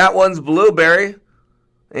 that one's blue, Barry.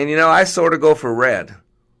 And, I sort of go for red.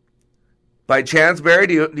 By chance, Barry,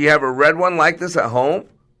 do you have a red one like this at home?"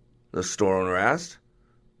 the store owner asked.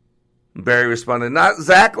 Barry responded, "Not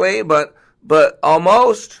exactly, but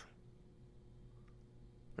almost."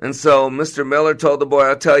 And so Mr. Miller told the boy,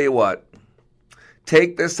 "I'll tell you what.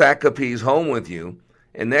 Take this sack of peas home with you,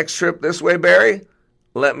 and next trip this way, Barry,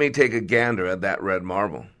 let me take a gander at that red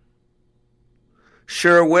marble."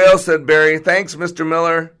 "Sure will," said Barry. "Thanks, Mr.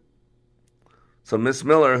 Miller." So Miss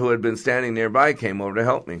Miller, who had been standing nearby, came over to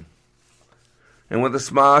help me. And with a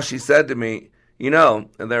smile, she said to me,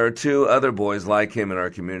 "There are 2 other boys like him in our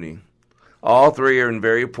community. All 3 are in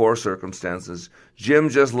very poor circumstances. Jim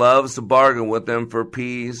just loves to bargain with them for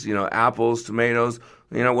peas, apples, tomatoes,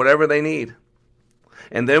 whatever they need.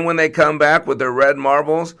 And then when they come back with their red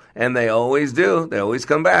marbles, and they always do, they always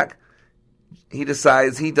come back, he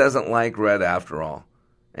decides he doesn't like red after all.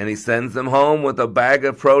 And he sends them home with a bag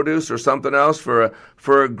of produce or something else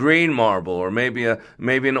for a green marble, or maybe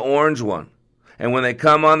an orange one. And when they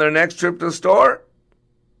come on their next trip to the store,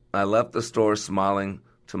 I left the store smiling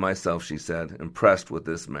to myself," she said, impressed with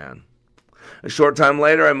this man. A short time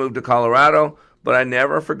later, I moved to Colorado, but I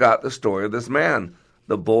never forgot the story of this man,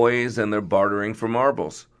 the boys and their bartering for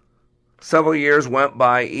marbles. Several years went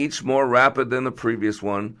by, each more rapid than the previous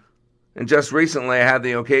one, and just recently I had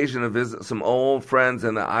the occasion to visit some old friends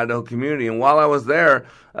in the Idaho community, and while I was there,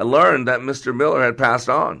 I learned that Mr. Miller had passed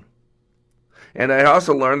on. And I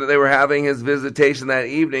also learned that they were having his visitation that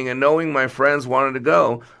evening, and knowing my friends wanted to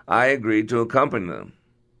go, I agreed to accompany them.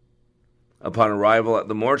 Upon arrival at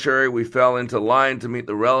the mortuary, we fell into line to meet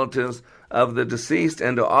the relatives of the deceased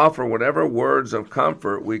and to offer whatever words of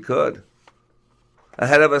comfort we could.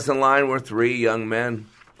 Ahead of us in line were 3 young men.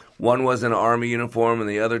 One was in an army uniform, and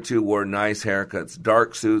the other 2 wore nice haircuts,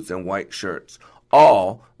 dark suits, and white shirts,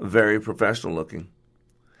 all very professional looking.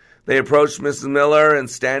 They approached Mrs. Miller, and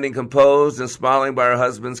standing composed and smiling by her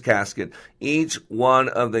husband's casket, each one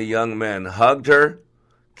of the young men hugged her,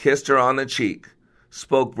 kissed her on the cheek,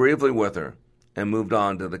 spoke briefly with her, and moved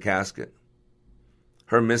on to the casket.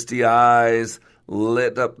 Her misty eyes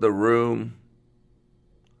lit up the room,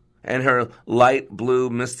 and her light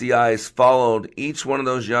blue misty eyes followed each one of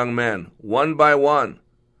those young men, one by one,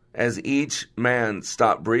 as each man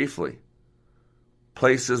stopped briefly,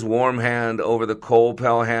 placed his warm hand over the cold,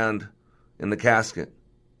 pale hand in the casket,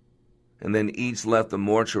 and then each left the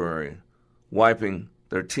mortuary, wiping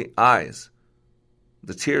their eyes,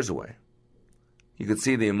 the tears away. You could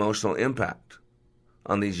see the emotional impact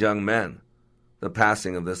on these young men, the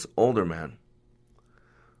passing of this older man.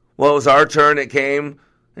 Well, it was our turn. It came,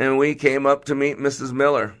 and we came up to meet Mrs.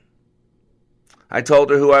 Miller. I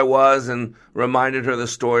told her who I was and reminded her the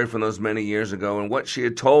story from those many years ago and what she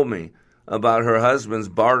had told me about her husband's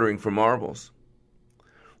bartering for marbles.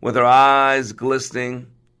 With her eyes glistening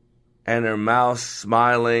and her mouth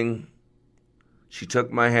smiling, she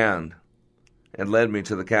took my hand and led me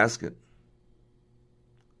to the casket.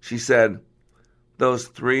 She said, "Those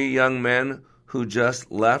 3 young men who just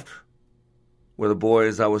left were the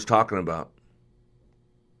boys I was talking about.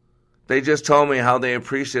 They just told me how they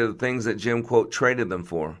appreciated the things that Jim, quote, traded them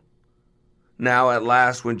for. Now, at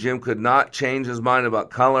last, when Jim could not change his mind about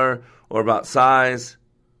color or about size,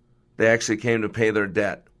 they actually came to pay their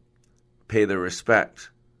debt, pay their respect,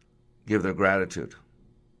 give their gratitude.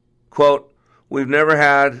 Quote, we've never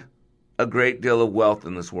had a great deal of wealth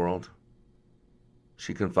in this world,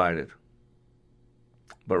 she confided.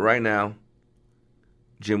 But right now,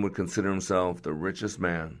 Jim would consider himself the richest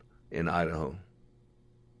man in Idaho.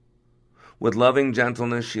 With loving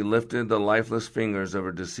gentleness, she lifted the lifeless fingers of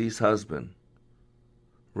her deceased husband.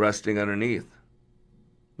 Resting underneath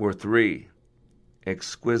were 3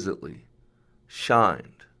 exquisitely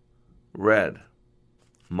shined red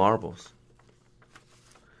marbles.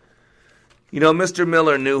 You know, Mr.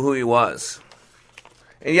 Miller knew who he was.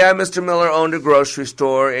 And yeah, Mr. Miller owned a grocery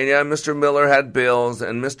store, and yeah, Mr. Miller had bills,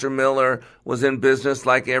 and Mr. Miller was in business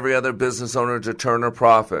like every other business owner to turn a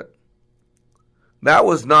profit. That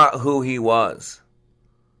was not who he was.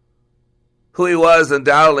 Who he was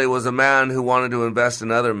undoubtedly was a man who wanted to invest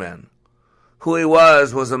in other men. Who he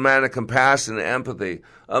was a man of compassion and empathy,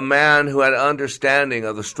 a man who had understanding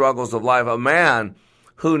of the struggles of life, a man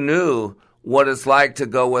who knew what it's like to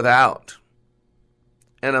go without,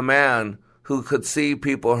 and a man who could see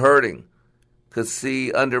people hurting, could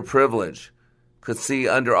see underprivilege, could see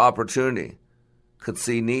under opportunity, could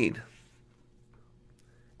see need.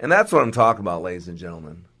 And that's what I'm talking about, ladies and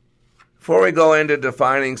gentlemen. Before we go into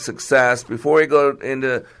defining success, before we go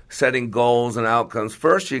into setting goals and outcomes,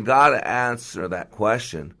 first you got to answer that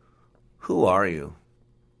question, who are you?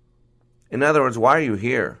 In other words, why are you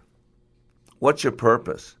here? What's your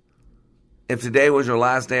purpose? If today was your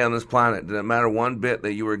last day on this planet, did it matter one bit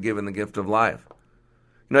that you were given the gift of life?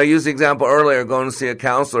 You know, I used the example earlier, going to see a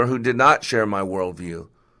counselor who did not share my worldview,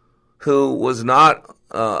 who was not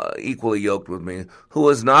equally yoked with me, who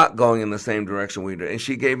was not going in the same direction we did. And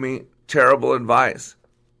she gave me terrible advice.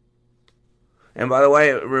 And by the way,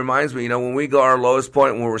 it reminds me, you know, when we go our lowest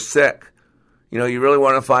point when we're sick, you know, you really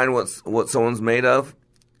want to find what someone's made of.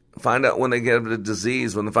 Find out when they get a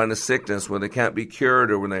disease, when they find a sickness, when they can't be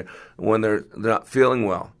cured, or when they're not feeling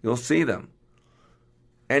well. You'll see them.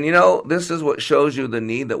 And you know, this is what shows you the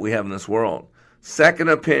need that we have in this world. Second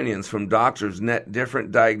opinions from doctors net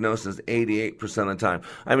different diagnoses 88% of the time.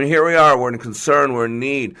 I mean, here we are, we're in concern, we're in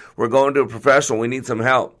need, we're going to a professional, we need some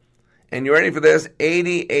help. And you ready for this?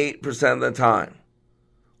 88% of the time,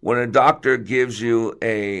 when a doctor gives you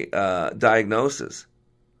a diagnosis,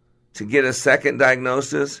 to get a second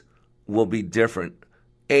diagnosis will be different.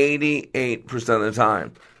 88% of the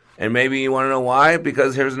time. And maybe you want to know why?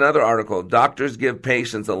 Because here's another article. Doctors give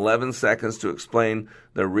patients 11 seconds to explain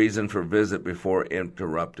their reason for visit before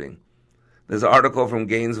interrupting. This article from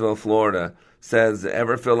Gainesville, Florida says,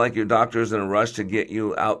 ever feel like your doctor's in a rush to get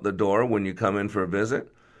you out the door when you come in for a visit?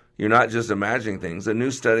 You're not just imagining things. A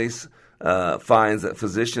new study finds that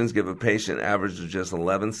physicians give a patient an average of just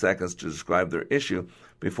 11 seconds to describe their issue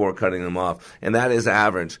before cutting them off. And that is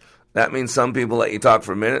average. That means some people let you talk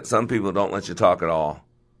for a minute, some people don't let you talk at all.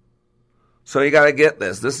 So you got to get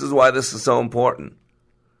this. This is why this is so important.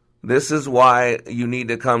 This is why you need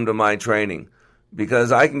to come to my training.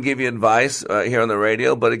 Because I can give you advice here on the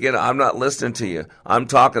radio, but again, I'm not listening to you. I'm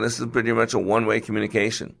talking. This is pretty much a one-way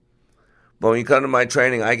communication. But when you come to my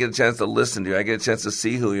training, I get a chance to listen to you. I get a chance to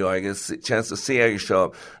see who you are. I get a chance to see how you show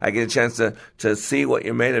up. I get a chance to see what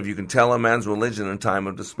you're made of. You can tell a man's religion in time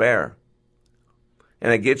of despair.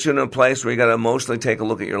 And it gets you in a place where you got to emotionally take a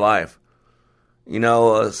look at your life. You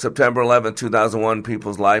know, September 11th, 2001,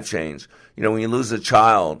 people's life changed. You know, when you lose a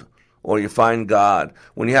child or you find God,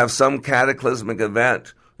 when you have some cataclysmic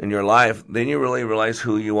event in your life, then you really realize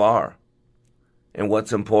who you are and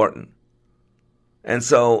what's important. And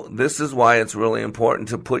so this is why it's really important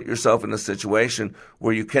to put yourself in a situation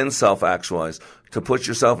where you can self-actualize, to put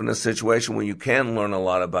yourself in a situation where you can learn a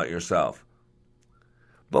lot about yourself.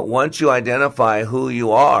 But once you identify who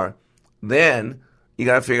you are, then you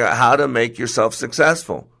got to figure out how to make yourself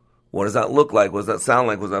successful. What does that look like? What does that sound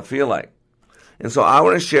like? What does that feel like? And so I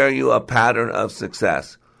want to share you a pattern of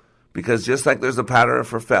success. Because just like there's a pattern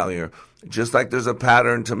for failure, just like there's a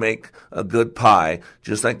pattern to make a good pie,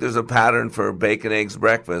 just like there's a pattern for bacon, eggs,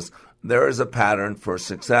 breakfast, there is a pattern for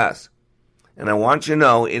success. And I want you to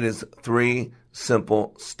know it is 3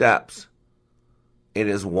 simple steps. It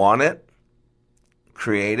is want it,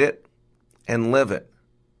 create it, and live it.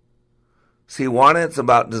 See, want it's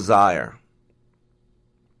about desire.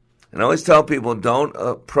 And I always tell people, don't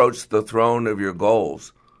approach the throne of your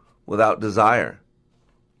goals without desire.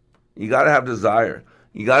 You got to have desire.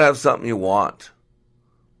 You got to have something you want.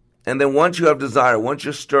 And then once you have desire, once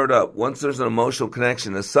you're stirred up, once there's an emotional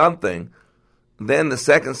connection to something, then the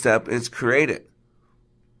second step is create it.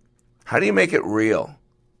 How do you make it real?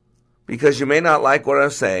 Because you may not like what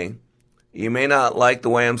I'm saying. You may not like the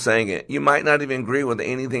way I'm saying it. You might not even agree with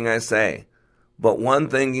anything I say. But one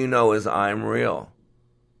thing you know is I'm real.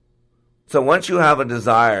 So once you have a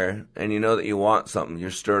desire and you know that you want something,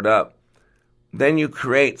 you're stirred up, then you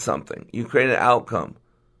create something. You create an outcome.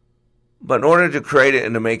 But in order to create it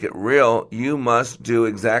and to make it real, you must do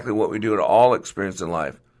exactly what we do to all experience in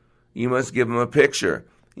life. You must give them a picture.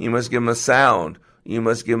 You must give them a sound. You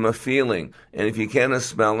must give them a feeling. And if you can, a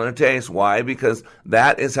smell and a taste. Why? Because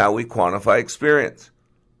that is how we quantify experience.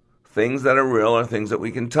 Things that are real are things that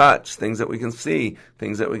we can touch, things that we can see,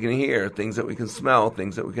 things that we can hear, things that we can smell,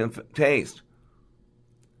 things that we can taste.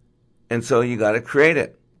 And so you got to create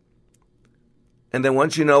it. And then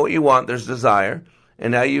once you know what you want, there's desire.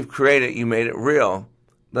 And now you've created it, you made it real.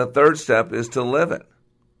 The third step is to live it.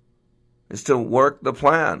 It's to work the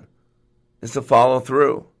plan. It's to follow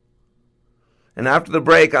through. And after the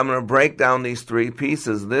break, I'm going to break down these three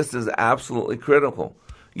pieces. This is absolutely critical.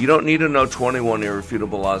 You don't need to know 21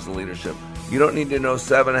 irrefutable laws of leadership. You don't need to know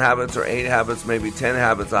 7 habits or 8 habits, maybe 10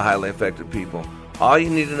 habits of highly effective people. All you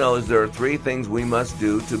need to know is there are 3 things we must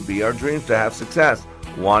do to be our dreams, to have success.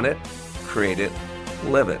 Want it, create it,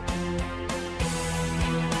 live it.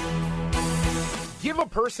 Give a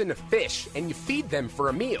person a fish and you feed them for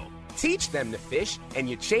a meal. Teach them to fish and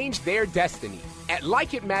you change their destiny. At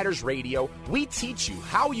Like It Matters Radio, we teach you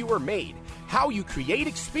how you are made, how you create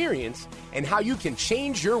experience, and how you can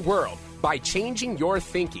change your world by changing your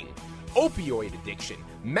thinking. Opioid addiction,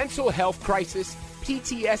 mental health crisis,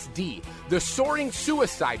 PTSD, the soaring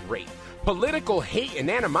suicide rate, political hate and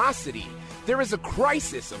animosity. There is a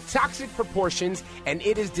crisis of toxic proportions and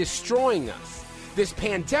it is destroying us. This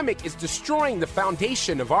pandemic is destroying the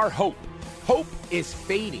foundation of our hope. Hope is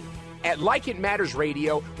fading. At Like It Matters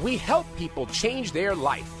Radio, we help people change their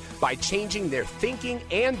life by changing their thinking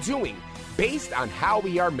and doing based on how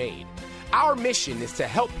we are made. Our mission is to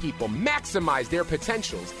help people maximize their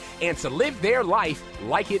potentials and to live their life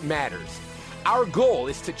like it matters. Our goal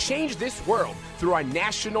is to change this world through our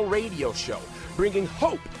national radio show, bringing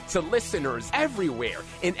hope to listeners everywhere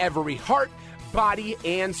in every heart, body,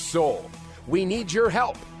 and soul. We need your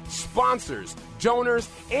help, sponsors, donors,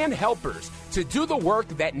 and helpers to do the work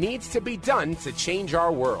that needs to be done to change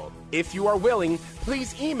our world. If you are willing,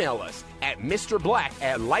 please email us at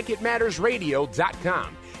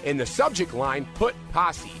MrBlack@LikeItMattersRadio.com. In the subject line, put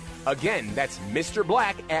Posse. Again, that's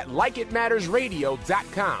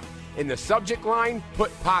MrBlack@LikeItMattersRadio.com. In the subject line,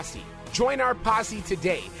 put Posse. Join our posse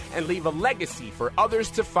today and leave a legacy for others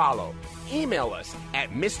to follow. Email us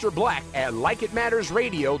at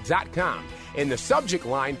MrBlack@LikeItMattersRadio.com. In the subject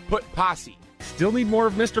line, put Posse. Still need more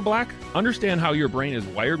of Mr. Black? Understand how your brain is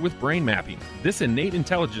wired with brain mapping. This innate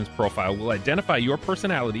intelligence profile will identify your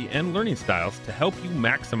personality and learning styles to help you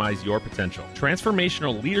maximize your potential.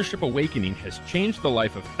 Transformational Leadership Awakening has changed the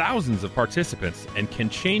life of thousands of participants and can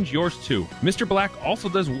change yours too. Mr. Black also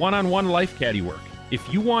does one-on-one life caddy work.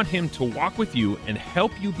 If you want him to walk with you and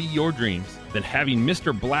help you be your dreams, then having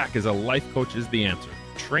Mr. Black as a life coach is the answer.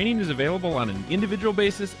 Training is available on an individual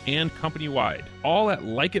basis and company-wide, all at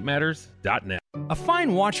likeitmatters.net. A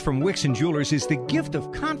fine watch from Wixon Jewelers is the gift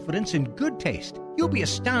of confidence and good taste. You'll be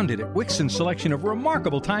astounded at Wixon's selection of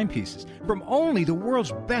remarkable timepieces from only the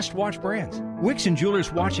world's best watch brands. Wixon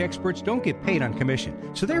Jewelers watch experts don't get paid on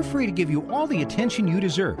commission, so they're free to give you all the attention you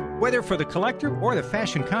deserve, whether for the collector or the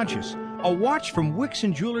fashion conscious. A watch from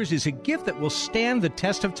Wixon Jewelers is a gift that will stand the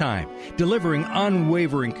test of time, delivering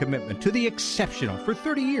unwavering commitment to the exceptional for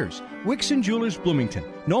 30 years. Wixon Jewelers, Bloomington.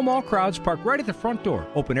 No mall crowds, park right at the front door.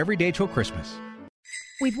 Open every day till Christmas.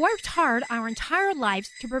 We've worked hard our entire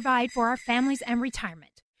lives to provide for our families and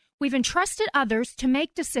retirement. We've entrusted others to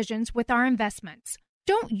make decisions with our investments.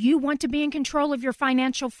 Don't you want to be in control of your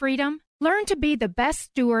financial freedom? Learn to be the best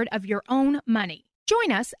steward of your own money.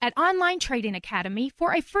 Join us at Online Trading Academy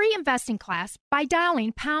for a free investing class by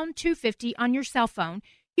dialing pound 250 on your cell phone.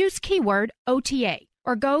 Use keyword OTA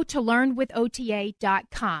or go to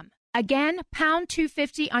learnwithota.com. Again, pound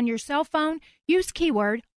 250 on your cell phone. Use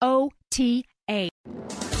keyword OTA.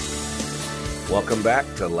 Welcome back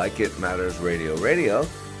to Like It Matters Radio. Radio,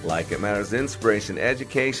 like it matters, inspiration,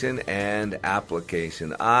 education, and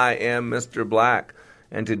application. I am Mr. Black,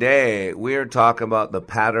 and today we are talking about the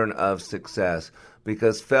pattern of success,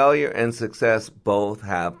 because failure and success both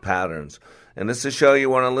have patterns. And this is a show you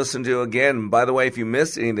want to listen to again. By the way, if you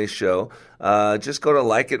missed any of this show, just go to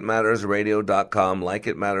likeitmattersradio.com,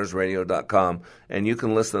 likeitmattersradio.com, and you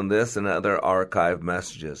can listen to this and other archive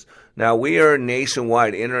messages. Now, we are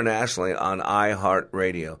nationwide, internationally, on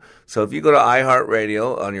iHeartRadio. So if you go to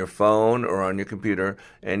iHeartRadio on your phone or on your computer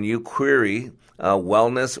and you query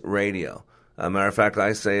Wellness Radio, matter of fact,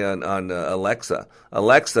 I say on Alexa,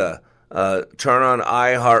 turn on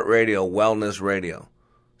iHeartRadio, Wellness Radio.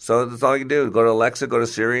 So that's all you do. Go to Alexa, go to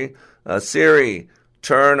Siri. Siri,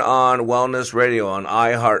 turn on Wellness Radio on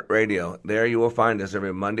iHeartRadio. There you will find us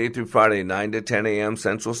every Monday through Friday, 9 to 10 a.m.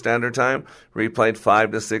 Central Standard Time, replayed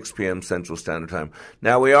 5 to 6 p.m. Central Standard Time.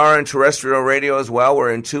 Now, we are in terrestrial radio as well.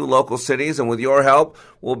 We're in 2 local cities, and with your help,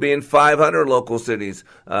 we'll be in 500 local cities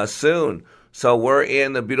soon. So we're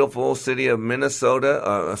in the beautiful city of Minnesota,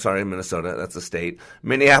 that's a state,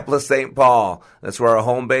 Minneapolis, St. Paul. That's where our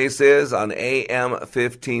home base is on AM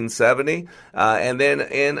 1570. And then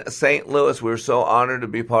in St. Louis, we're so honored to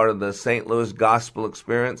be part of the St. Louis Gospel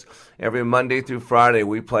Experience. Every Monday through Friday,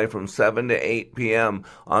 we play from 7 to 8 p.m.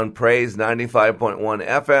 on Praise 95.1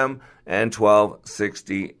 FM and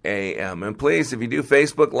 1260 AM. And please, if you do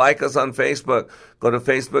Facebook, like us on Facebook. Go to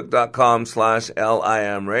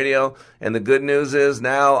facebook.com/LIM radio. And the good news is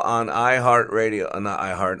now on iHeartRadio, on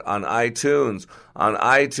iTunes. On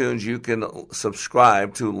iTunes, you can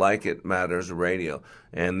subscribe to Like It Matters Radio.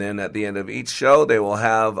 And then at the end of each show, they will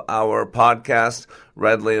have our podcast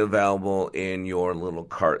readily available in your little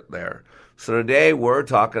cart there. So today we're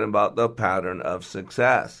talking about the pattern of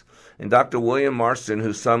success. And Dr. William Marston,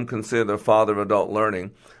 who some consider the father of adult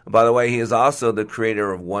learning, by the way, he is also the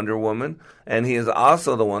creator of Wonder Woman, and he is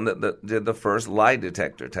also the one that did the first lie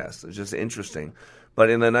detector test. It's just interesting. But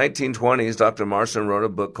in the 1920s, Dr. Marston wrote a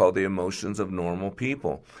book called The Emotions of Normal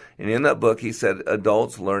People. And in that book, he said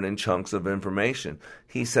adults learn in chunks of information.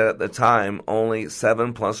 He said at the time only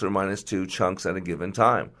 7 plus or minus 2 chunks at a given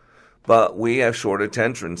time. But we have short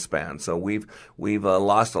attention spans, so we've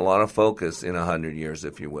lost a lot of focus in 100 years,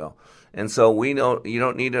 if you will. And so you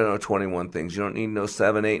don't need to know 21 things. You don't need to know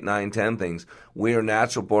 7, 8, 9, 10 things. We are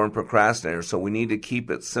natural-born procrastinators, so we need to keep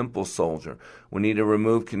it simple, soldier. We need to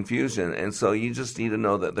remove confusion. And so you just need to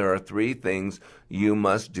know that there are 3 things you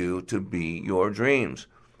must do to be your dreams.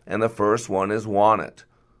 And the first one is want it.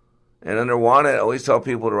 And under want it, I always tell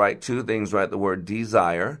people to write 2 things. Write the word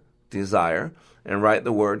desire, and write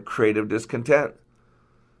the word creative discontent.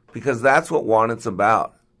 Because that's what want it's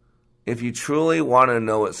about. If you truly want to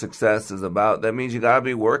know what success is about, that means you got to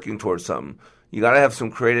be working towards something. You got to have some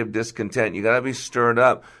creative discontent. You got to be stirred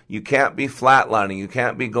up. You can't be flatlining. You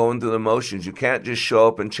can't be going through the motions. You can't just show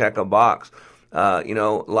up and check a box.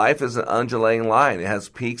 Life is an undulating line. It has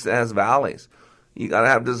peaks, it has valleys. You got to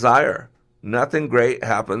have desire. Nothing great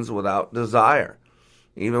happens without desire.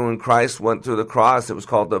 Even when Christ went through the cross, it was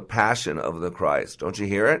called the Passion of the Christ. Don't you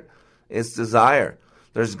hear it? It's desire.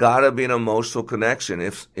 There's got to be an emotional connection.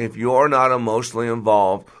 If you're not emotionally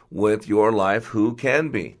involved with your life, who can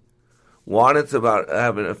be? One, it's about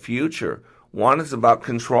having a future. One, it's about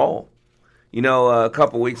control. A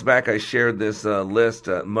couple weeks back, I shared this list,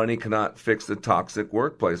 Money Cannot Fix the Toxic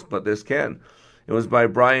Workplace, but this can. It was by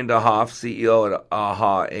Brian DeHoff, CEO at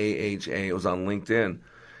AHA, AHA. It was on LinkedIn.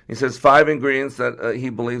 He says 5 ingredients that he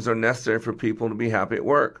believes are necessary for people to be happy at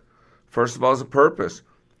work. First of all is a purpose.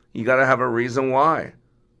 You got to have a reason why.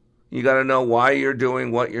 You got to know why you're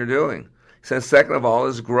doing what you're doing. He says second of all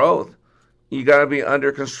is growth. You got to be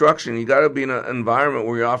under construction. You got to be in an environment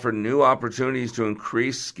where you're offered new opportunities to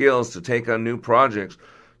increase skills, to take on new projects,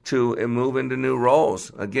 to move into new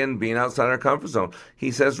roles. Again, being outside our comfort zone.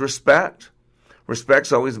 He says respect.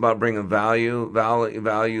 Respect's always about bringing value.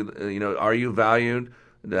 Are you valued?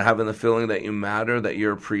 Having the feeling that you matter, that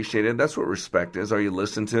you're appreciated. That's what respect is. Are you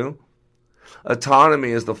listened to?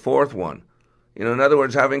 Autonomy is the 4th one. In other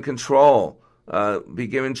words, having control, be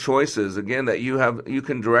given choices. Again, that you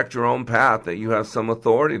can direct your own path, that you have some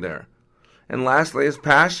authority there. And lastly is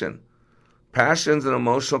passion. Passion's an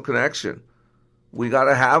emotional connection. We got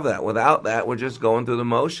to have that. Without that, we're just going through the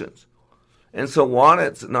motions. And so want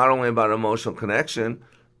it's not only about emotional connection,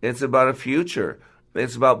 it's about a future.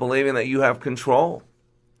 It's about believing that you have control.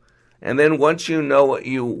 And then once you know what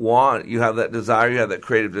you want, you have that desire, you have that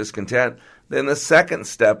creative discontent, then the second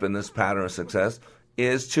step in this pattern of success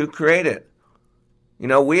is to create it.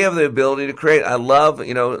 We have the ability to create. I love,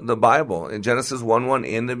 the Bible. In Genesis 1:1,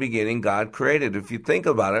 in the beginning, God created. If you think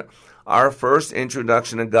about it, our first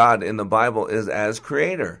introduction to God in the Bible is as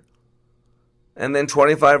creator. And then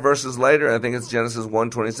 25 verses later, I think it's Genesis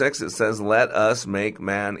 1:26, it says, let us make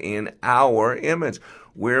man in our image.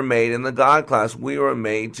 We're made in the God class. We were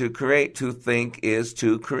made to create. To think is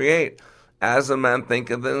to create. As a man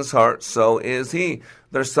thinketh in his heart, so is he.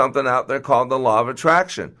 There's something out there called the law of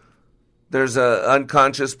attraction. There's an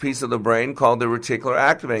unconscious piece of the brain called the reticular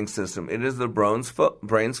activating system. It is the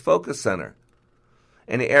brain's focus center.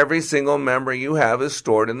 And every single memory you have is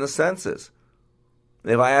stored in the senses.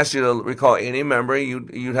 If I asked you to recall any memory,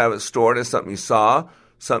 you'd have it stored as something you saw,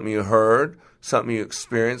 something you heard, something you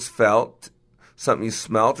experienced, felt, something you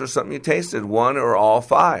smelt, or something you tasted, one or all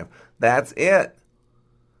five. That's it.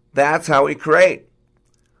 That's how we create.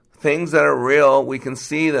 Things that are real, we can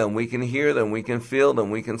see them, we can hear them, we can feel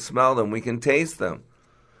them, we can smell them, we can taste them.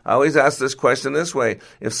 I always ask this question this way.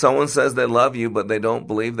 If someone says they love you, but you don't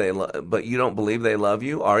believe they love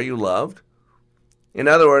you, are you loved? In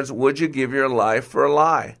other words, would you give your life for a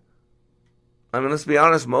lie? I mean, let's be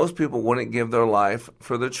honest, most people wouldn't give their life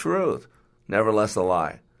for the truth, nevertheless a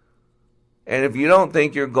lie. And if you don't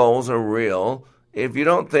think your goals are real, if you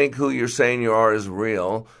don't think who you're saying you are is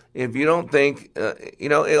real, if you don't think,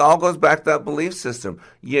 it all goes back to that belief system.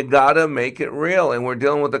 You got to make it real, and we're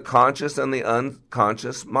dealing with the conscious and the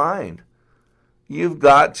unconscious mind. You've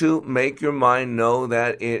got to make your mind know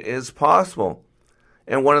that it is possible.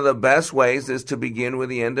 And one of the best ways is to begin with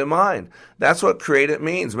the end in mind. That's what create it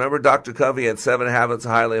means. Remember Dr. Covey had 7 habits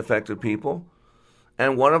of highly effective people?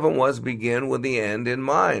 And one of them was begin with the end in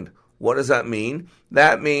mind. What does that mean?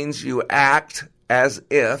 That means you act as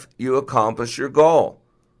if you accomplish your goal.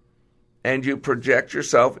 And you project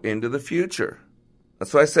yourself into the future.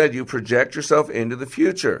 That's why I said you project yourself into the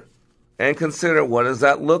future. And consider, what does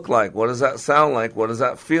that look like? What does that sound like? What does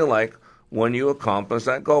that feel like when you accomplish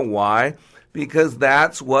that goal? Why? Because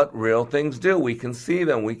that's what real things do. We can see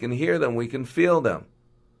them, we can hear them, we can feel them.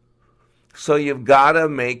 So you've got to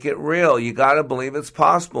make it real. You got to believe it's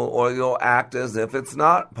possible, or you'll act as if it's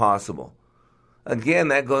not possible. Again,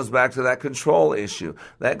 that goes back to that control issue.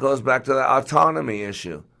 That goes back to that autonomy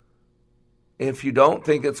issue. If you don't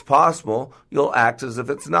think it's possible, you'll act as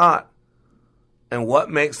if it's not. And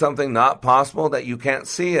what makes something not possible? That you can't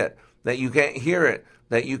see it, that you can't hear it,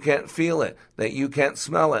 that you can't feel it, that you can't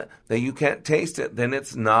smell it, that you can't taste it, then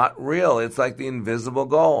it's not real. It's like the invisible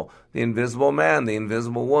goal, the invisible man, the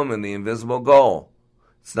invisible woman, the invisible goal.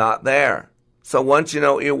 It's not there. So once you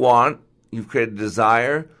know what you want, you've created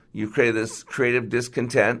desire, you've created this creative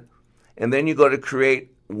discontent, and then you go to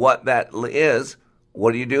create what that is.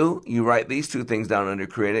 What do? You write these 2 things down under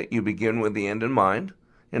create it. You begin with the end in mind.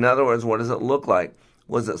 In other words, what does it look like?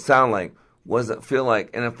 What does it sound like? What does it feel like?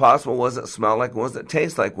 And if possible, what does it smell like? What does it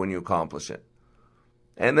taste like when you accomplish it?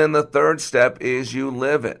 And then the third step is you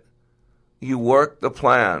live it. You work the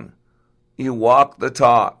plan. You walk the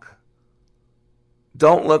talk.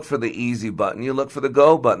 Don't look for the easy button. You look for the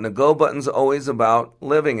go button. The go button's always about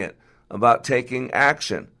living it, about taking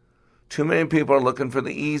action. Too many people are looking for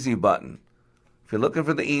the easy button. If you're looking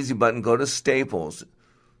for the easy button, go to Staples.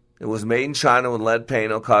 It was made in China with lead paint.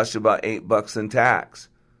 It'll cost you about $8 in tax.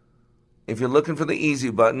 If you're looking for the easy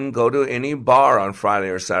button, go to any bar on Friday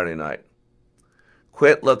or Saturday night.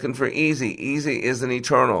 Quit looking for easy. Easy isn't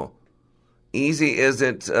eternal. Easy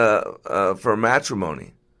isn't for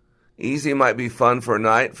matrimony. Easy might be fun for a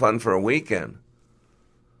night, fun for a weekend.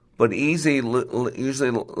 But easy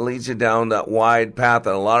usually leads you down that wide path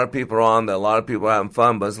that a lot of people are on, that a lot of people are having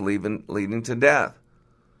fun, but it's leading to death.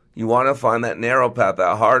 You want to find that narrow path,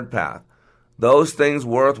 that hard path. Those things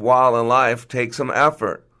worthwhile in life take some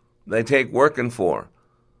effort. They take working for.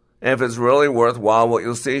 And if it's really worthwhile, what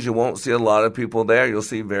you'll see is you won't see a lot of people there. You'll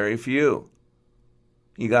see very few.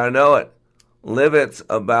 You got to know it. Live it's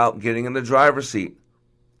about getting in the driver's seat.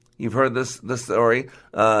 You've heard this story.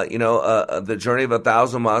 The journey of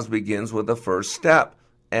 1,000 miles begins with the first step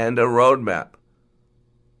and a roadmap.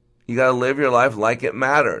 You got to live your life like it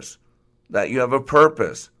matters, that you have a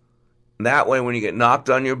purpose. And that way, when you get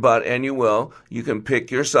knocked on your butt, and you will, you can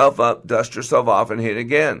pick yourself up, dust yourself off, and hit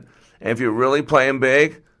again. And if you're really playing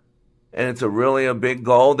big, and it's really a big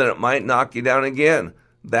goal, then it might knock you down again.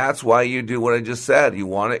 That's why you do what I just said. You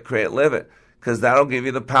want it, create, live it. Because that'll give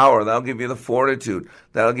you the power, that'll give you the fortitude,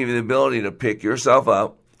 that'll give you the ability to pick yourself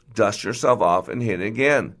up, dust yourself off, and hit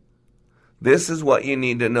again. This is what you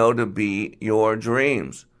need to know to be your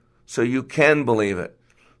dreams, so you can believe it.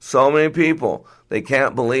 So many people, they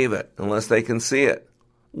can't believe it unless they can see it.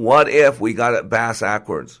 What if we got it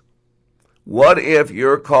bass-ackwards? What if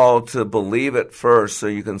you're called to believe it first so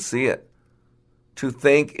you can see it? To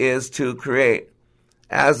think is to create.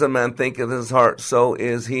 As a man thinketh in his heart, so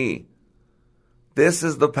is he. This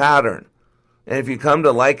is the pattern. And if you come to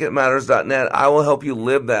likeitmatters.net, I will help you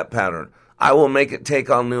live that pattern. I will make it take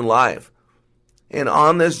on new life. And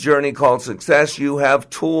on this journey called success, you have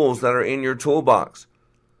tools that are in your toolbox.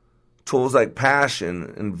 Tools like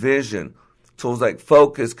passion and vision, tools like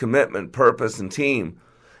focus, commitment, purpose, and team.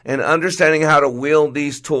 And understanding how to wield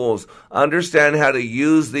these tools, understand how to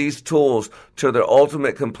use these tools to their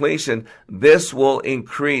ultimate completion, this will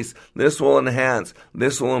increase, this will enhance,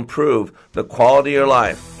 this will improve the quality of your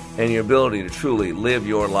life and your ability to truly live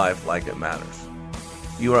your life like it matters.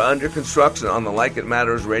 You are under construction on the Like It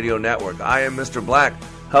Matters Radio Network. I am Mr. Black,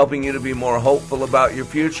 helping you to be more hopeful about your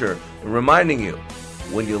future and reminding you,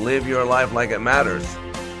 when you live your life like it matters,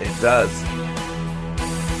 it does.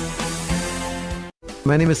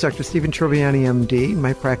 My name is Dr. Stephen Troviani, MD.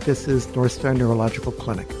 My practice is North Star Neurological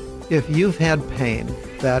Clinic. If you've had pain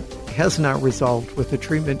that has not resolved with the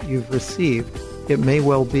treatment you've received, it may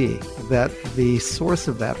well be that the source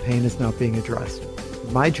of that pain is not being addressed.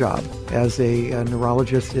 My job as a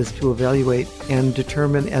neurologist is to evaluate and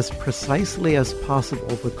determine as precisely as possible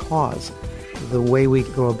the cause. The way we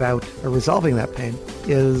go about resolving that pain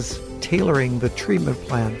is tailoring the treatment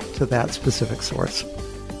plan to that specific source.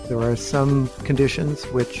 There are some conditions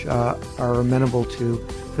which are amenable to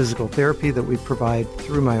physical therapy that we provide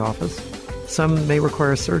through my office. Some may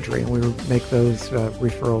require surgery, and we make those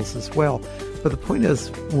referrals as well. But the point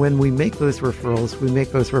is, when we make those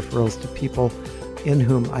referrals to people in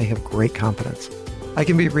whom I have great confidence. I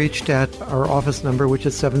can be reached at our office number, which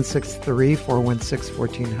is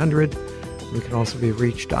 763-416-1400. We can also be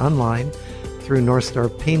reached online through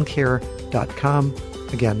NorthstarPainCare.com.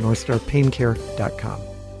 Again, NorthstarPainCare.com.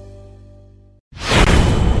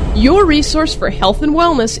 Your resource for health and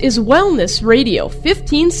wellness is Wellness Radio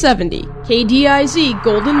 1570, KDIZ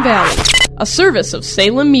Golden Valley, a service of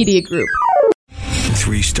Salem Media Group.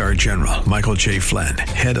 3-star General Michael J. Flynn,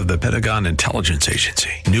 head of the Pentagon Intelligence Agency,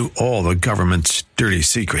 knew all the government's dirty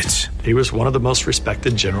secrets. He was one of the most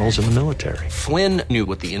respected generals in the military. Flynn knew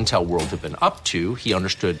what the intel world had been up to. He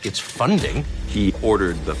understood its funding. He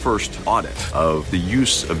ordered the first audit of the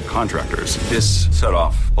use of contractors. This set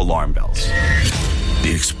off alarm bells.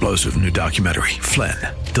 The explosive new documentary, Flynn,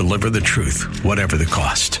 Deliver the Truth, Whatever the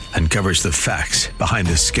Cost, uncovers the facts behind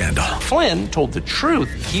this scandal. Flynn told the truth.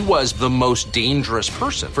 He was the most dangerous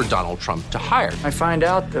person for Donald Trump to hire. I find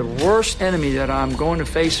out the worst enemy that I'm going to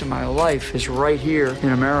face in my life is right here in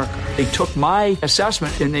America. They took my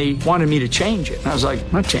assessment and they wanted me to change it. And I was like,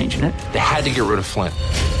 I'm not changing it. They had to get rid of Flynn.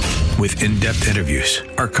 With in-depth interviews,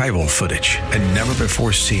 archival footage, and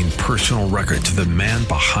never-before-seen personal records of the man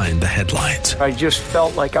behind the headlines. I just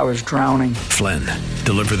felt like I was drowning. Flynn,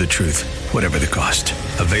 Deliver the Truth, Whatever the Cost.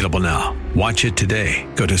 Available now. Watch it today.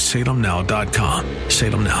 Go to salemnow.com.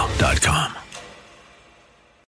 salemnow.com.